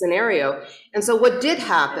hypothetical scenario. And so what did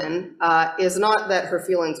happen is not that her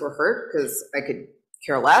feelings were hurt, because I could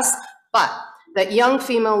care less, but that young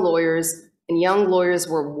female lawyers and young lawyers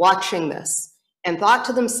were watching this and thought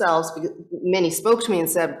to themselves, because many spoke to me and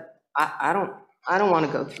said, I don't want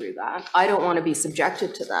to go through that. I don't want to be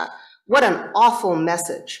subjected to that. What an awful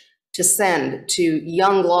message to send to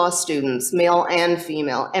young law students, male and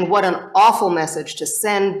female, and what an awful message to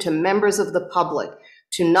send to members of the public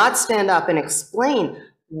to not stand up and explain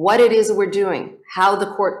what it is we're doing, how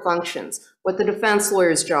the court functions, what the defense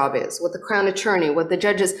lawyer's job is, what the Crown Attorney, what the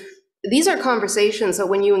judges. These are conversations that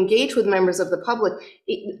when you engage with members of the public,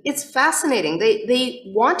 it's fascinating. They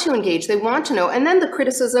want to engage, they want to know, and then the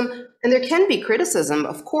criticism, and there can be criticism,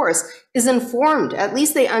 of course, is informed. At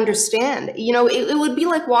least they understand. It would be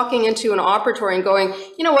like walking into an operatory and going,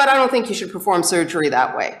 you know what, I don't think you should perform surgery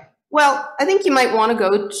that way. Well, I think you might want to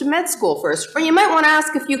go to med school first, or you might want to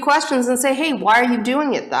ask a few questions and say, hey, why are you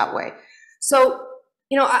doing it that way? So,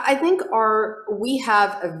 I think we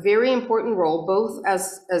have a very important role, both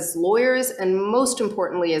as lawyers and most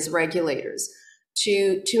importantly as regulators,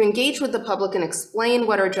 to engage with the public and explain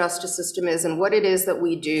what our justice system is and what it is that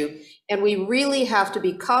we do. And we really have to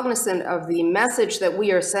be cognizant of the message that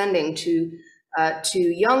we are sending to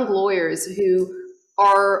young lawyers who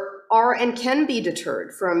are and can be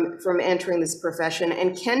deterred from entering this profession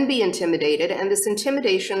and can be intimidated. And this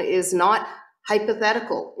intimidation is not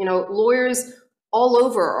hypothetical. Lawyers all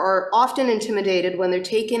over are often intimidated when they're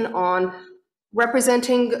taken on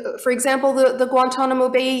representing, for example, the Guantanamo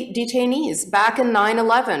Bay detainees back in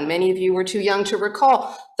 9/11. Many of you were too young to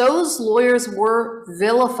recall. Those lawyers were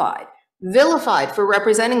vilified for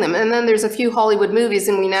representing them. And then there's a few Hollywood movies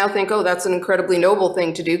and we now think, oh, that's an incredibly noble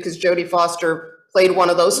thing to do because Jodie Foster played one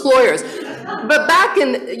of those lawyers. But back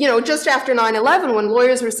in, just after 9/11, when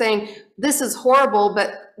lawyers were saying, this is horrible,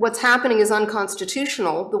 but what's happening is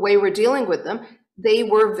unconstitutional, the way we're dealing with them, they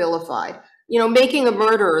were vilified. Making a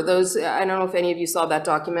Murderer, I don't know if any of you saw that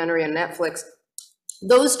documentary on Netflix.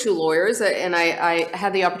 Those two lawyers, and I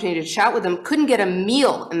had the opportunity to chat with them, couldn't get a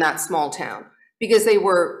meal in that small town because they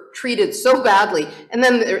were treated so badly, and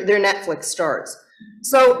then they're Netflix stars.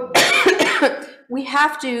 So we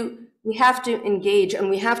have to engage, and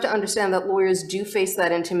we have to understand that lawyers do face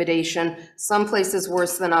that intimidation, some places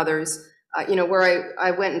worse than others. Where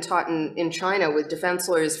I went and taught in China with defense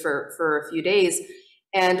lawyers for a few days,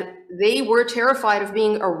 and they were terrified of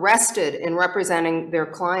being arrested in representing their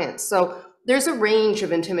clients. So there's a range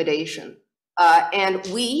of intimidation. And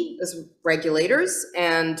we, as regulators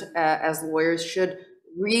and as lawyers, should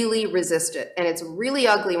really resist it. And it's really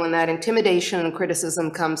ugly when that intimidation and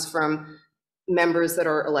criticism comes from members that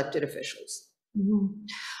are elected officials. Mm-hmm.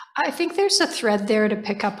 I think there's a thread there to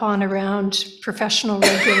pick up on around professional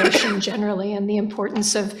regulation generally and the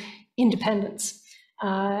importance of independence.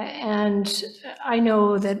 And I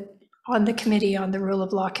know that on the committee, on the Rule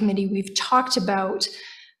of Law Committee, we've talked about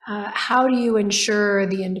how do you ensure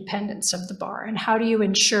the independence of the bar, and how do you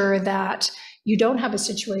ensure that you don't have a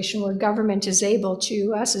situation where government is able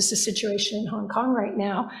to, as is the situation in Hong Kong right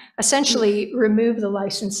now, essentially remove the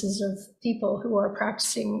licenses of people who are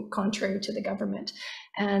practicing contrary to the government.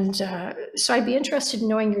 And so I'd be interested in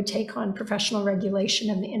knowing your take on professional regulation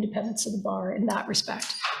and the independence of the bar in that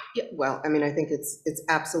respect. Yeah, well, I think it's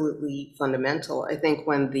absolutely fundamental. I think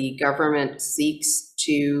when the government seeks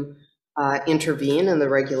to intervene in the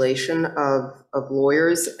regulation of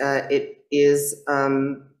lawyers, it is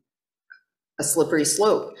a slippery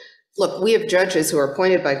slope. Look, we have judges who are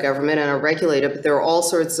appointed by government and are regulated, but there are all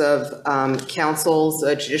sorts of councils,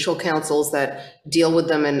 judicial councils that deal with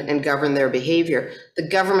them and govern their behavior. The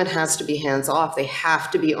government has to be hands-off. They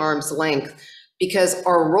have to be arm's length, because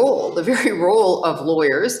our role, the very role of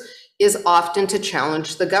lawyers, is often to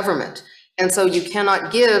challenge the government. And so you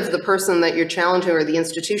cannot give the person that you're challenging or the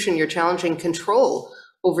institution you're challenging control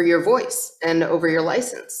over your voice and over your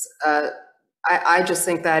license. I just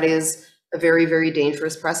think that is a very, very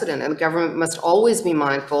dangerous precedent. And the government must always be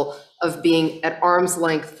mindful of being at arm's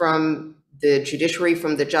length from the judiciary,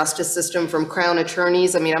 from the justice system, from Crown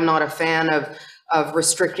attorneys. I'm not a fan of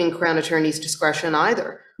restricting Crown attorneys' discretion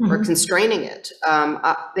either, or constraining it.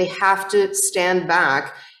 They have to stand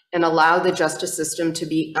back and allow the justice system to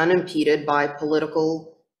be unimpeded by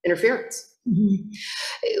political interference.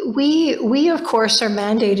 Mm-hmm. We of course are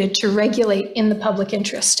mandated to regulate in the public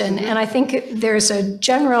interest, and I think there's a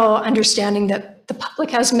general understanding that the public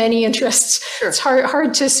has many interests. Sure. It's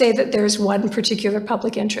hard to say that there's one particular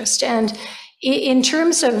public interest. And in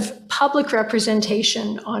terms of public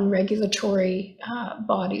representation on regulatory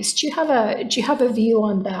bodies, do you have a view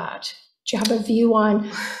on that? Do you have a view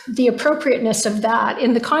on the appropriateness of that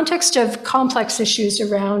in the context of complex issues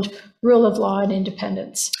around rule of law and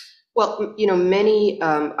independence? Well,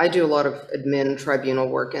 I do a lot of admin tribunal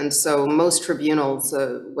work, and so most tribunals,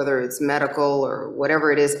 whether it's medical or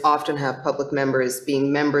whatever it is, often have public members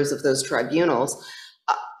being members of those tribunals.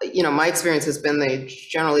 My experience has been they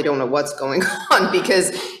generally don't know what's going on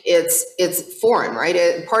because it's foreign,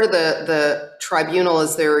 right? Part of the tribunal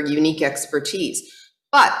is their unique expertise.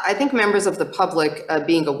 But I think members of the public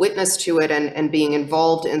being a witness to it and being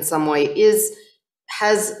involved in some way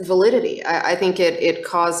has validity. I think it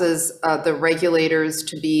causes the regulators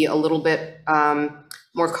to be a little bit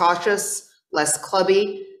more cautious, less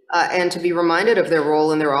clubby, and to be reminded of their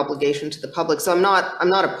role and their obligation to the public. So I'm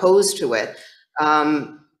not opposed to it.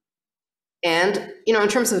 And in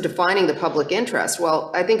terms of defining the public interest,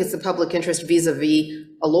 well, I think it's the public interest vis-a-vis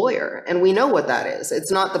a lawyer, and we know what that is.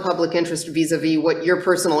 It's not the public interest vis-a-vis what your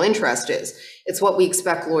personal interest is. It's what we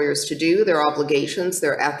expect lawyers to do, their obligations,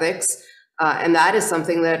 their ethics. And that is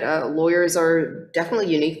something that lawyers are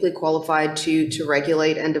definitely uniquely qualified to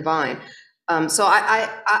regulate and divine. So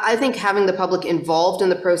I think having the public involved in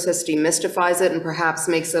the process demystifies it and perhaps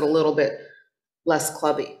makes it a little bit less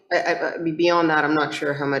clubby. Beyond that, I'm not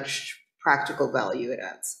sure how much practical value it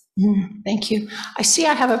adds. Thank you. I see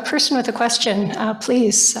I have a person with a question.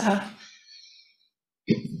 Please.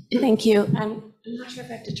 Thank you. I'm not sure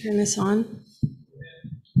if I have to turn this on.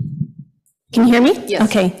 Can you hear me? Yes.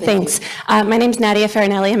 Okay, thanks. My name's Nadia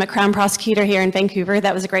Farinelli. I'm a Crown prosecutor here in Vancouver.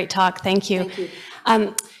 That was a great talk. Thank you. Thank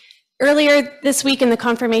you. Earlier this week in the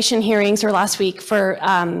confirmation hearings, or last week for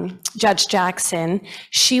Judge Jackson,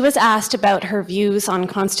 she was asked about her views on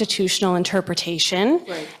constitutional interpretation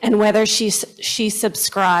and whether she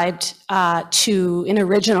subscribed to an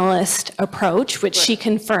originalist approach, which she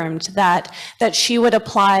confirmed that she would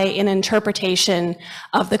apply an interpretation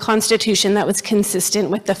of the Constitution that was consistent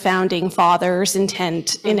with the Founding Fathers'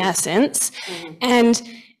 intent in essence. And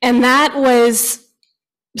that was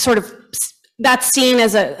sort of that's seen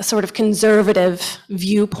as a sort of conservative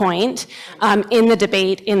viewpoint in the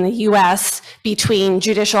debate in the US between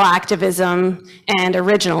judicial activism and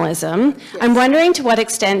originalism. Yes. I'm wondering, to what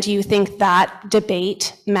extent do you think that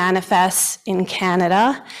debate manifests in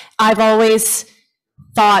Canada? I've always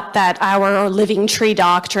thought that our living tree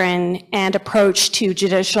doctrine and approach to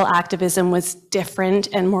judicial activism was different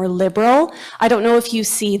and more liberal. I don't know if you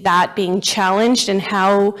see that being challenged and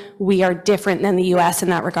how we are different than the US in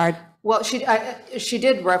that regard. Well, she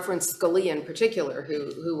did reference Scalia in particular,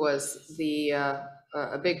 who was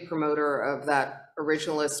a big promoter of that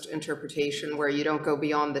originalist interpretation where you don't go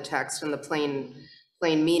beyond the text and the plain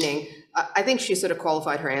meaning. I think she sort of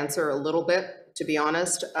qualified her answer a little bit, to be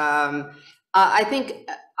honest. I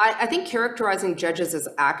think characterizing judges as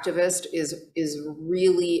activists is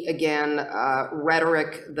really, again,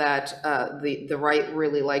 rhetoric that the right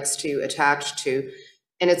really likes to attach to,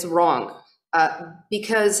 and it's wrong.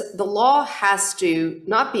 Because the law has to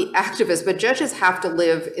not be activist, but judges have to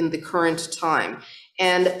live in the current time.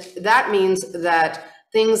 And that means that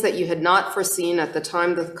things that you had not foreseen at the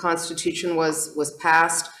time that the Constitution was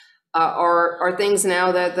passed are things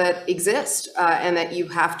now that exist and that you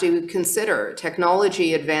have to consider.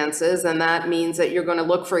 Technology advances, and that means that you're going to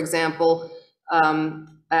look, for example,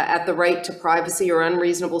 at the right to privacy or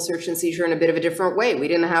unreasonable search and seizure in a bit of a different way. We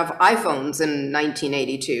didn't have iPhones in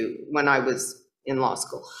 1982 when I was in law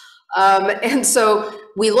school. And so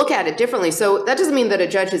we look at it differently. So that doesn't mean that a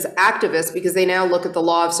judge is activist, because they now look at the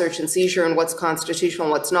law of search and seizure and what's constitutional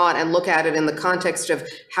and what's not, and look at it in the context of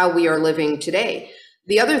how we are living today.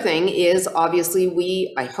 The other thing is, obviously,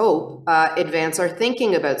 we, I hope, advance our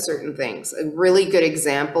thinking about certain things. A really good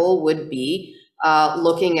example would be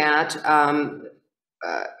looking at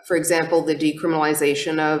for example, the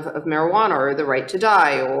decriminalization of marijuana, or the right to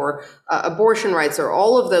die, or abortion rights, or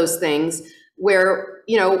all of those things where,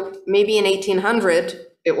 maybe in 1800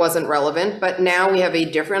 it wasn't relevant, but now we have a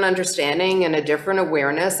different understanding and a different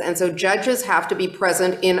awareness. And so judges have to be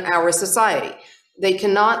present in our society. They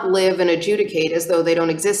cannot live and adjudicate as though they don't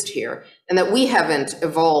exist here, and that we haven't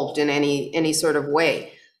evolved in any sort of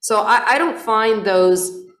way. So I don't find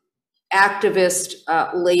those activist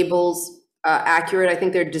labels accurate. I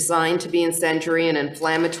think they're designed to be incendiary and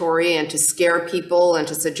inflammatory and to scare people and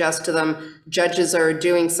to suggest to them judges are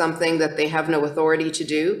doing something that they have no authority to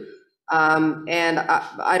do. And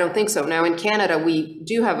I don't think so. Now, in Canada, we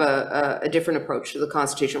do have a different approach to the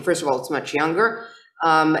Constitution. First of all, it's much younger,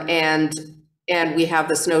 and we have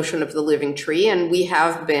this notion of the living tree, and we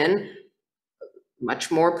have been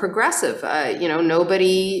much more progressive. The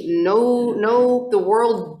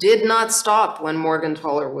world did not stop when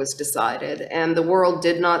Morgentaler was decided, and the world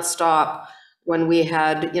did not stop when we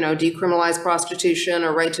had, decriminalized prostitution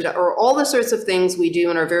or right to die, or all the sorts of things we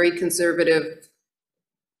do in our very conservative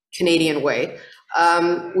Canadian way.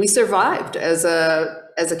 We survived as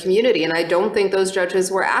a community, and I don't think those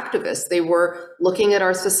judges were activists. They were looking at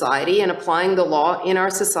our society and applying the law in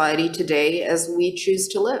our society today as we choose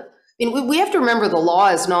to live. I mean, we have to remember the law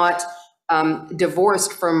is not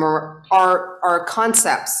divorced from our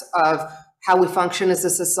concepts of how we function as a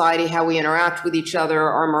society, how we interact with each other,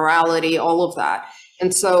 our morality, all of that.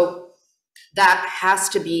 And so that has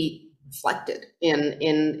to be reflected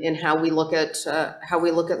in how we look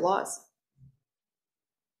at laws.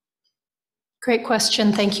 Great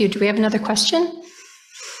question. Thank you. Do we have another question?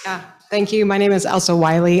 Yeah, thank you. My name is Elsa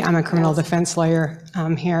Wiley. I'm a criminal defense lawyer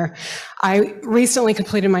here. I recently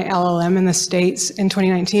completed my LL.M in the States in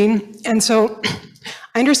 2019. And so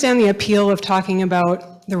I understand the appeal of talking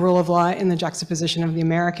about the rule of law in the juxtaposition of the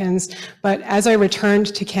Americans. But as I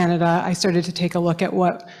returned to Canada, I started to take a look at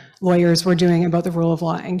what lawyers were doing about the rule of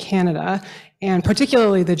law in Canada, and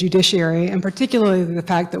particularly the judiciary, and particularly the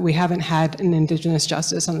fact that we haven't had an Indigenous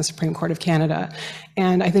justice on the Supreme Court of Canada.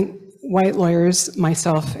 And I think white lawyers,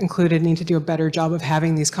 myself included, need to do a better job of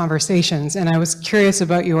having these conversations. And I was curious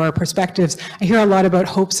about your perspectives. I hear a lot about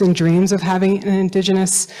hopes and dreams of having an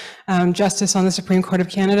Indigenous justice on the Supreme Court of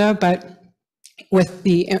Canada, but with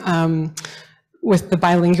the with the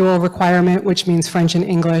bilingual requirement, which means French and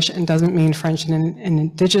English and doesn't mean French and an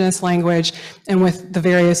Indigenous language, and with the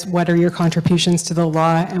various what are your contributions to the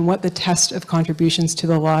law and what the test of contributions to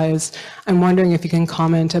the law is. I'm wondering if you can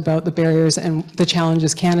comment about the barriers and the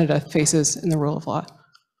challenges Canada faces in the rule of law.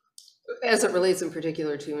 As it relates in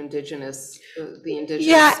particular to Indigenous, the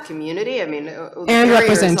Indigenous community, I mean, and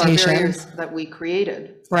representation. Barriers that we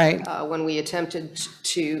created, right, when we attempted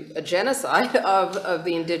to a genocide of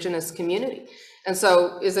the Indigenous community. And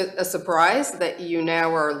so, is it a surprise that you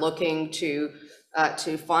now are looking to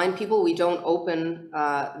find people? We don't open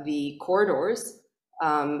the corridors.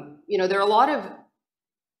 You know, there are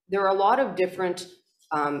a lot of different.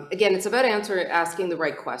 Again, it's about asking the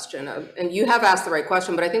right question, and you have asked the right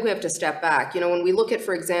question, but I think we have to step back. You know, when we look at,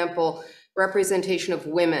 for example, representation of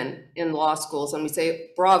women in law schools, and we say,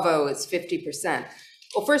 bravo, it's 50%.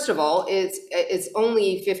 Well, first of all, it's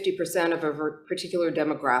only 50% of a particular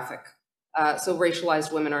demographic. So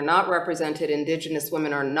racialized women are not represented, Indigenous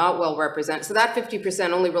women are not well represented. So that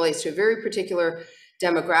 50% only relates to a very particular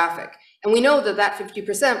demographic. And we know that that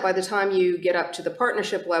 50%, by the time you get up to the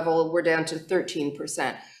partnership level, we're down to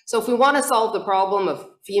 13%. So if we want to solve the problem of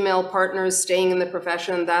female partners staying in the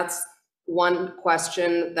profession, that's one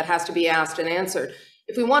question that has to be asked and answered.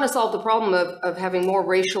 If we want to solve the problem of having more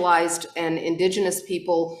racialized and Indigenous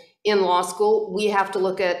people in law school, we have to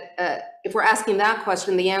look at, if we're asking that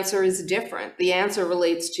question, the answer is different. The answer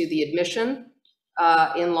relates to the admission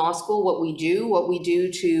in law school, what we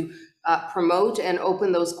do to promote and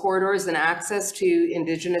open those corridors and access to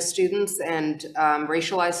Indigenous students and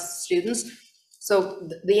racialized students. So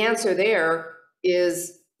the answer there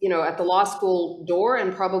is, you know, at the law school door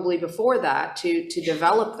and probably before that to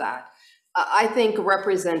develop that. I think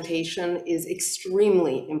representation is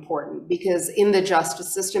extremely important because in the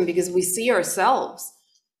justice system, because we see ourselves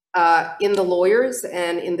in the lawyers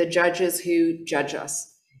and in the judges who judge us.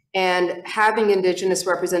 And having Indigenous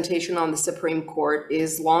representation on the Supreme Court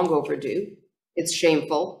is long overdue. It's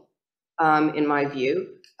shameful, in my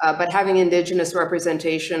view. But having Indigenous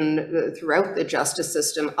representation throughout the justice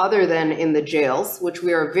system, other than in the jails, which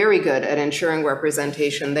we are very good at ensuring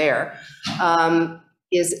representation there,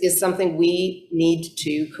 is something we need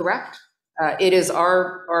to correct. It is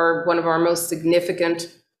one of our most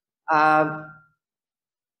significant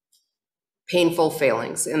painful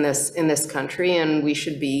failings in this country, and we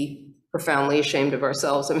should be profoundly ashamed of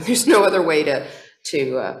ourselves. I mean, there's no other way to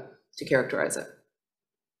characterize it.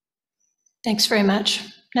 Thanks very much.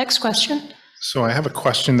 Next question. So I have a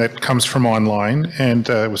question that comes from online, and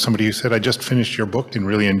it was somebody who said, I just finished your book and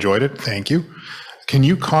really enjoyed it. Thank you. Can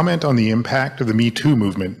you comment on the impact of the Me Too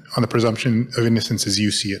movement on the presumption of innocence as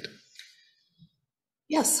you see it?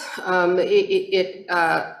 Yes, it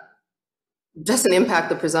doesn't impact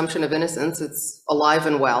the presumption of innocence. It's alive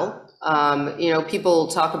and well. You know, people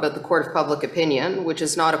talk about the court of public opinion, which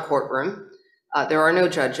is not a courtroom. There are no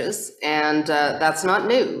judges, and that's not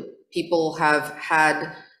new. People have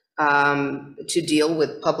had to deal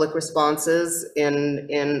with public responses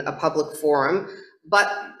in a public forum, but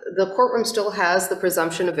the courtroom still has the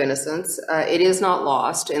presumption of innocence. It is not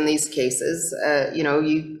lost in these cases. You know,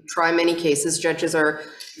 you try many cases, judges are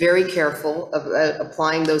very careful of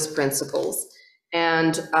applying those principles.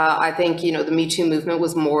 And I think, you know, the Me Too movement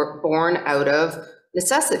was more born out of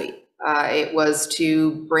necessity. It was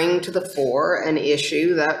to bring to the fore an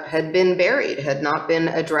issue that had been buried, had not been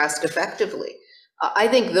addressed effectively. I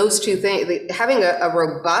think those two things, having a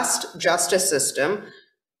robust justice system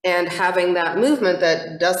and having that movement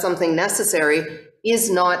that does something necessary is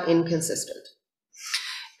not inconsistent.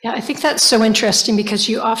 Yeah, I think that's so interesting because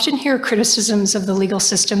you often hear criticisms of the legal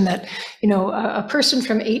system that, you know, a person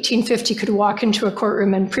from 1850 could walk into a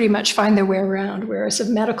courtroom and pretty much find their way around, whereas a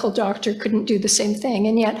medical doctor couldn't do the same thing.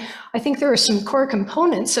 And yet, I think there are some core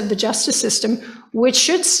components of the justice system which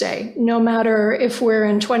should stay, no matter if we're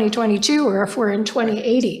in 2022 or if we're in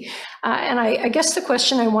 2080. And I guess the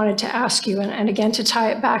question I wanted to ask you, and again, to tie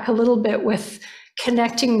it back a little bit with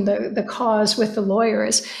connecting the cause with the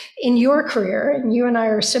lawyers in your career, and you and I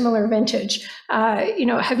are similar vintage, you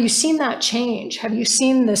know, have you seen that change? Have you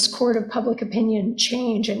seen this court of public opinion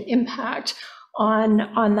change and impact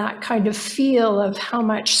on that kind of feel of how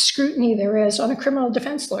much scrutiny there is on a criminal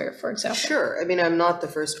defense lawyer, for example? Sure. I mean, I'm not the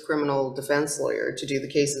first criminal defense lawyer to do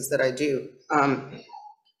the cases that I do.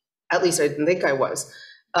 At least I didn't think I was.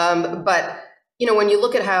 But you know, when you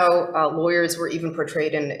look at how lawyers were even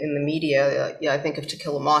portrayed in the media, I think of To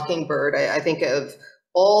Kill a Mockingbird. I think of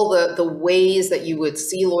all the ways that you would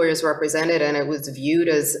see lawyers represented, and it was viewed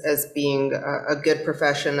as being a good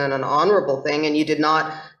profession and an honorable thing, and you did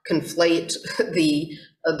not conflate the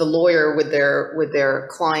the lawyer with their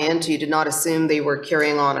client. You did not assume they were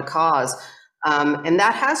carrying on a cause. And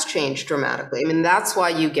that has changed dramatically. I mean, that's why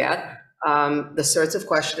you get the sorts of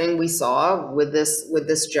questioning we saw with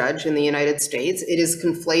this judge in the United States. It is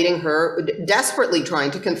conflating her, desperately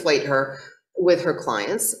trying to conflate her with her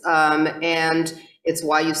clients. And it's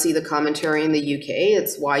why you see the commentary in the UK.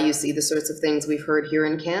 It's why you see the sorts of things we've heard here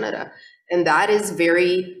in Canada. And that is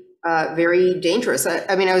very, very dangerous.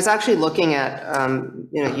 I mean, I was actually looking at,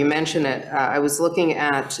 you mentioned it, I was looking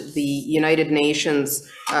at the United Nations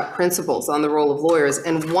principles on the role of lawyers.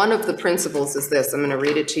 And one of the principles is this, I'm going to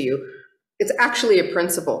read it to you. It's actually a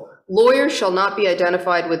principle. Lawyers shall not be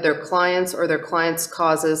identified with their clients or their clients'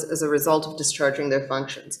 causes as a result of discharging their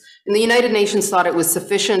functions. And the United Nations thought it was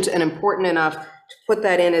sufficient and important enough to put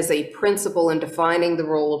that in as a principle in defining the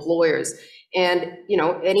role of lawyers. And,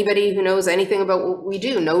 anybody who knows anything about what we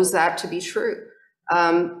do knows that to be true.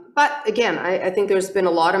 But again, I think there's been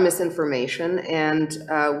a lot of misinformation, and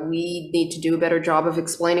we need to do a better job of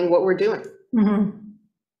explaining what we're doing. Mm-hmm.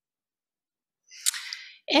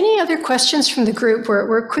 Any other questions from the group?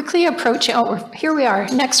 We're quickly approaching, here we are.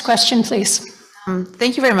 Next question, please.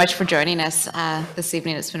 Thank you very much for joining us this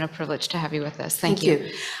evening. It's been a privilege to have you with us. Thank you.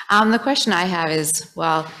 The question I have is,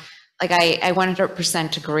 well, like I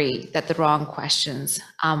 100% agree that the wrong questions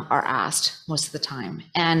are asked most of the time.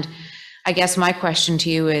 And I guess my question to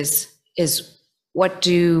you is what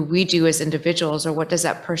do we do as individuals, or what does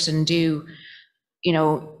that person do?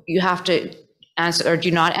 You have to answer, or do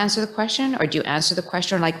you not answer the question, or do you answer the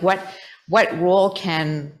question? Like what role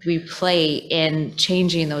can we play in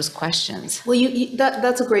changing those questions? Well,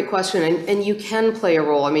 that's a great question, and you can play a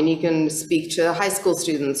role. I mean, you can speak to high school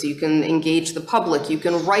students, you can engage the public, you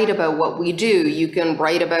can write about what we do, you can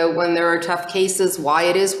write about when there are tough cases, why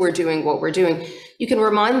it is we're doing what we're doing. You can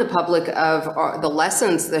remind the public of the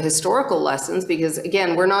lessons, the historical lessons, because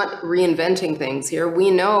again, we're not reinventing things here. We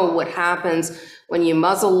know what happens when you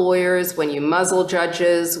muzzle lawyers, when you muzzle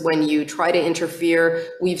judges, when you try to interfere.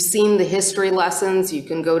 We've seen the history lessons. You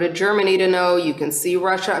can go to Germany to know, you can see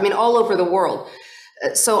Russia, I mean, all over the world.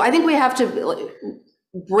 So I think we have to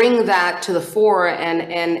bring that to the fore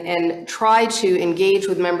and try to engage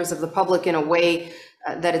with members of the public in a way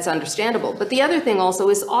that it's understandable. But the other thing also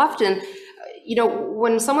is often,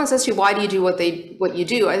 when someone says to you, why do you do what you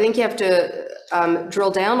do? I think you have to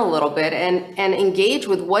drill down a little bit and engage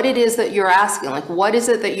with what it is that you're asking. Like, what is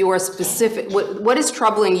it that you are specific, what is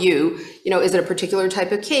troubling you? Is it a particular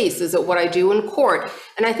type of case? Is it what I do in court?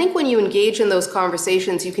 And I think when you engage in those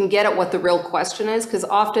conversations, you can get at what the real question is, because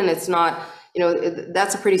often it's not,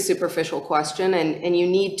 that's a pretty superficial question, and you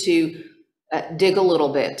need to dig a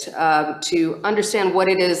little bit to understand what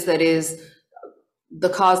it is that is the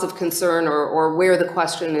cause of concern, or where the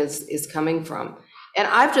question is coming from. And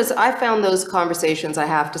I found those conversations, I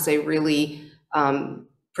have to say, really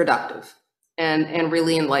productive and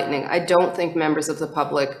really enlightening. I don't think members of the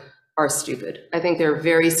public are stupid. I think they're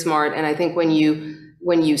very smart. And I think when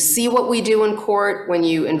you see what we do in court, when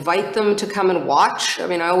you invite them to come and watch, I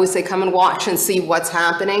mean, I always say, come and watch and see what's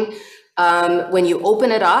happening. When you open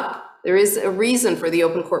it up, there is a reason for the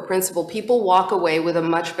open court principle. People walk away with a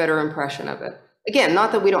much better impression of it. Again,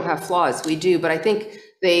 not that we don't have flaws, we do, but I think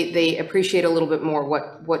they appreciate a little bit more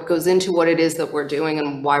what goes into what it is that we're doing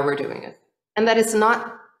and why we're doing it. And that it's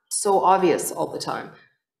not so obvious all the time.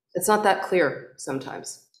 It's not that clear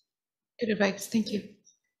sometimes. Good advice, thank you.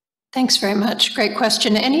 Thanks very much, great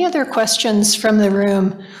question. Any other questions from the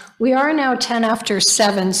room? We are now 10 after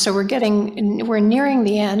 7, so we're nearing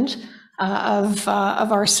the end of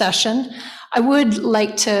our session. I would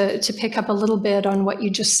like to pick up a little bit on what you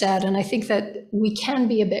just said, and I think that we can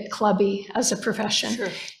be a bit clubby as a profession. Sure.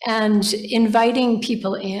 And inviting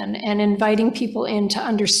people in to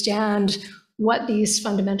understand what these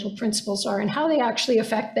fundamental principles are and how they actually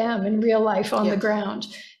affect them in real life on the ground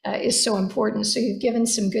is so important. So you've given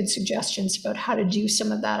some good suggestions about how to do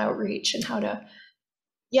some of that outreach and how to.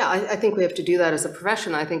 Yeah, I think we have to do that as a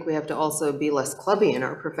profession. I think we have to also be less clubby in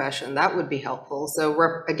our profession. That would be helpful.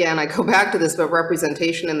 So again, I go back to this, but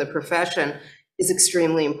representation in the profession is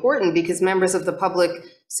extremely important, because members of the public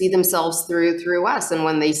see themselves through us. And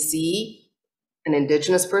when they see an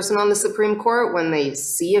Indigenous person on the Supreme Court, when they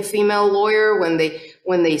see a female lawyer, when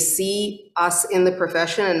they see us in the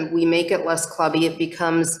profession and we make it less clubby, it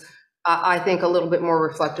becomes, I think, a little bit more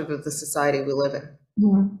reflective of the society we live in.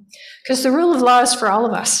 Because the rule of law is for all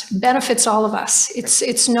of us, benefits all of us.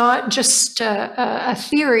 It's not just a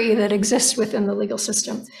theory that exists within the legal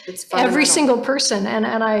system. It's Every fundamental. single person,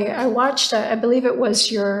 and I watched, I believe it was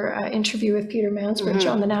your interview with Peter Mansbridge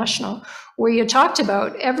on the National, where you talked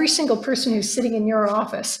about every single person who's sitting in your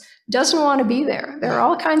office doesn't want to be there. There are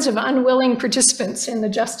all kinds of unwilling participants in the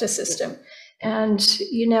justice system, and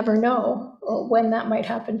you never know when that might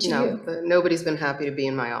happen to you. No, but nobody's been happy to be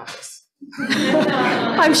in my office.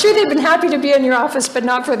 I'm sure they've been happy to be in your office, but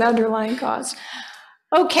not for the underlying cause.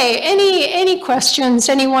 Okay, any questions?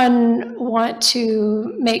 Anyone want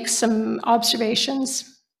to make some observations?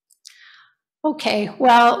 Okay,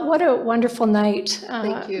 well, what a wonderful night.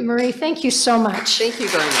 Thank you. Marie, thank you so much. Thank you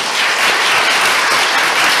very much.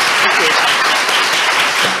 Thank you.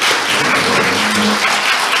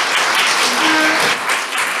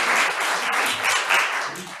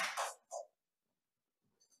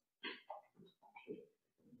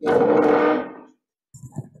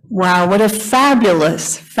 Wow, what a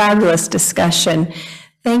fabulous, fabulous discussion.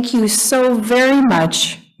 Thank you so very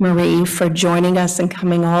much, Marie, for joining us and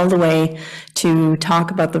coming all the way to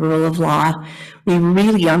talk about the rule of law. We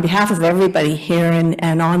really, on behalf of everybody here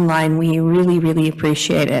and online, we really, really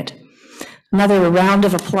appreciate it. Another round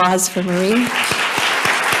of applause for Marie.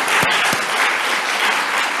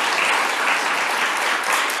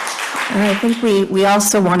 And I think we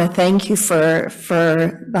also want to thank you for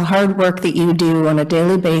the hard work that you do on a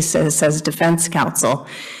daily basis as defense counsel.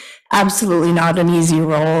 Absolutely not an easy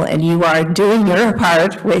role, and you are doing your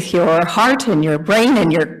part with your heart and your brain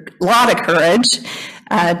and your lot of courage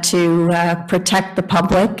to protect the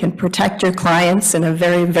public and protect your clients in a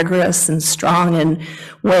very vigorous and strong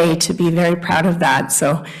way, to be very proud of that.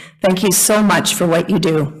 So thank you so much for what you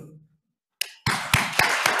do.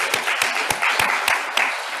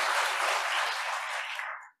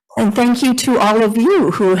 And thank you to all of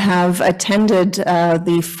you who have attended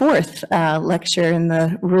the fourth lecture in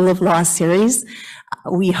the Rule of Law series.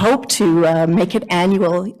 We hope to make it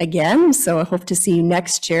annual again, so I hope to see you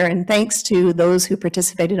next year. And thanks to those who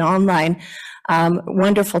participated online.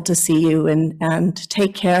 Wonderful to see you, and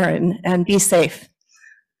take care and be safe.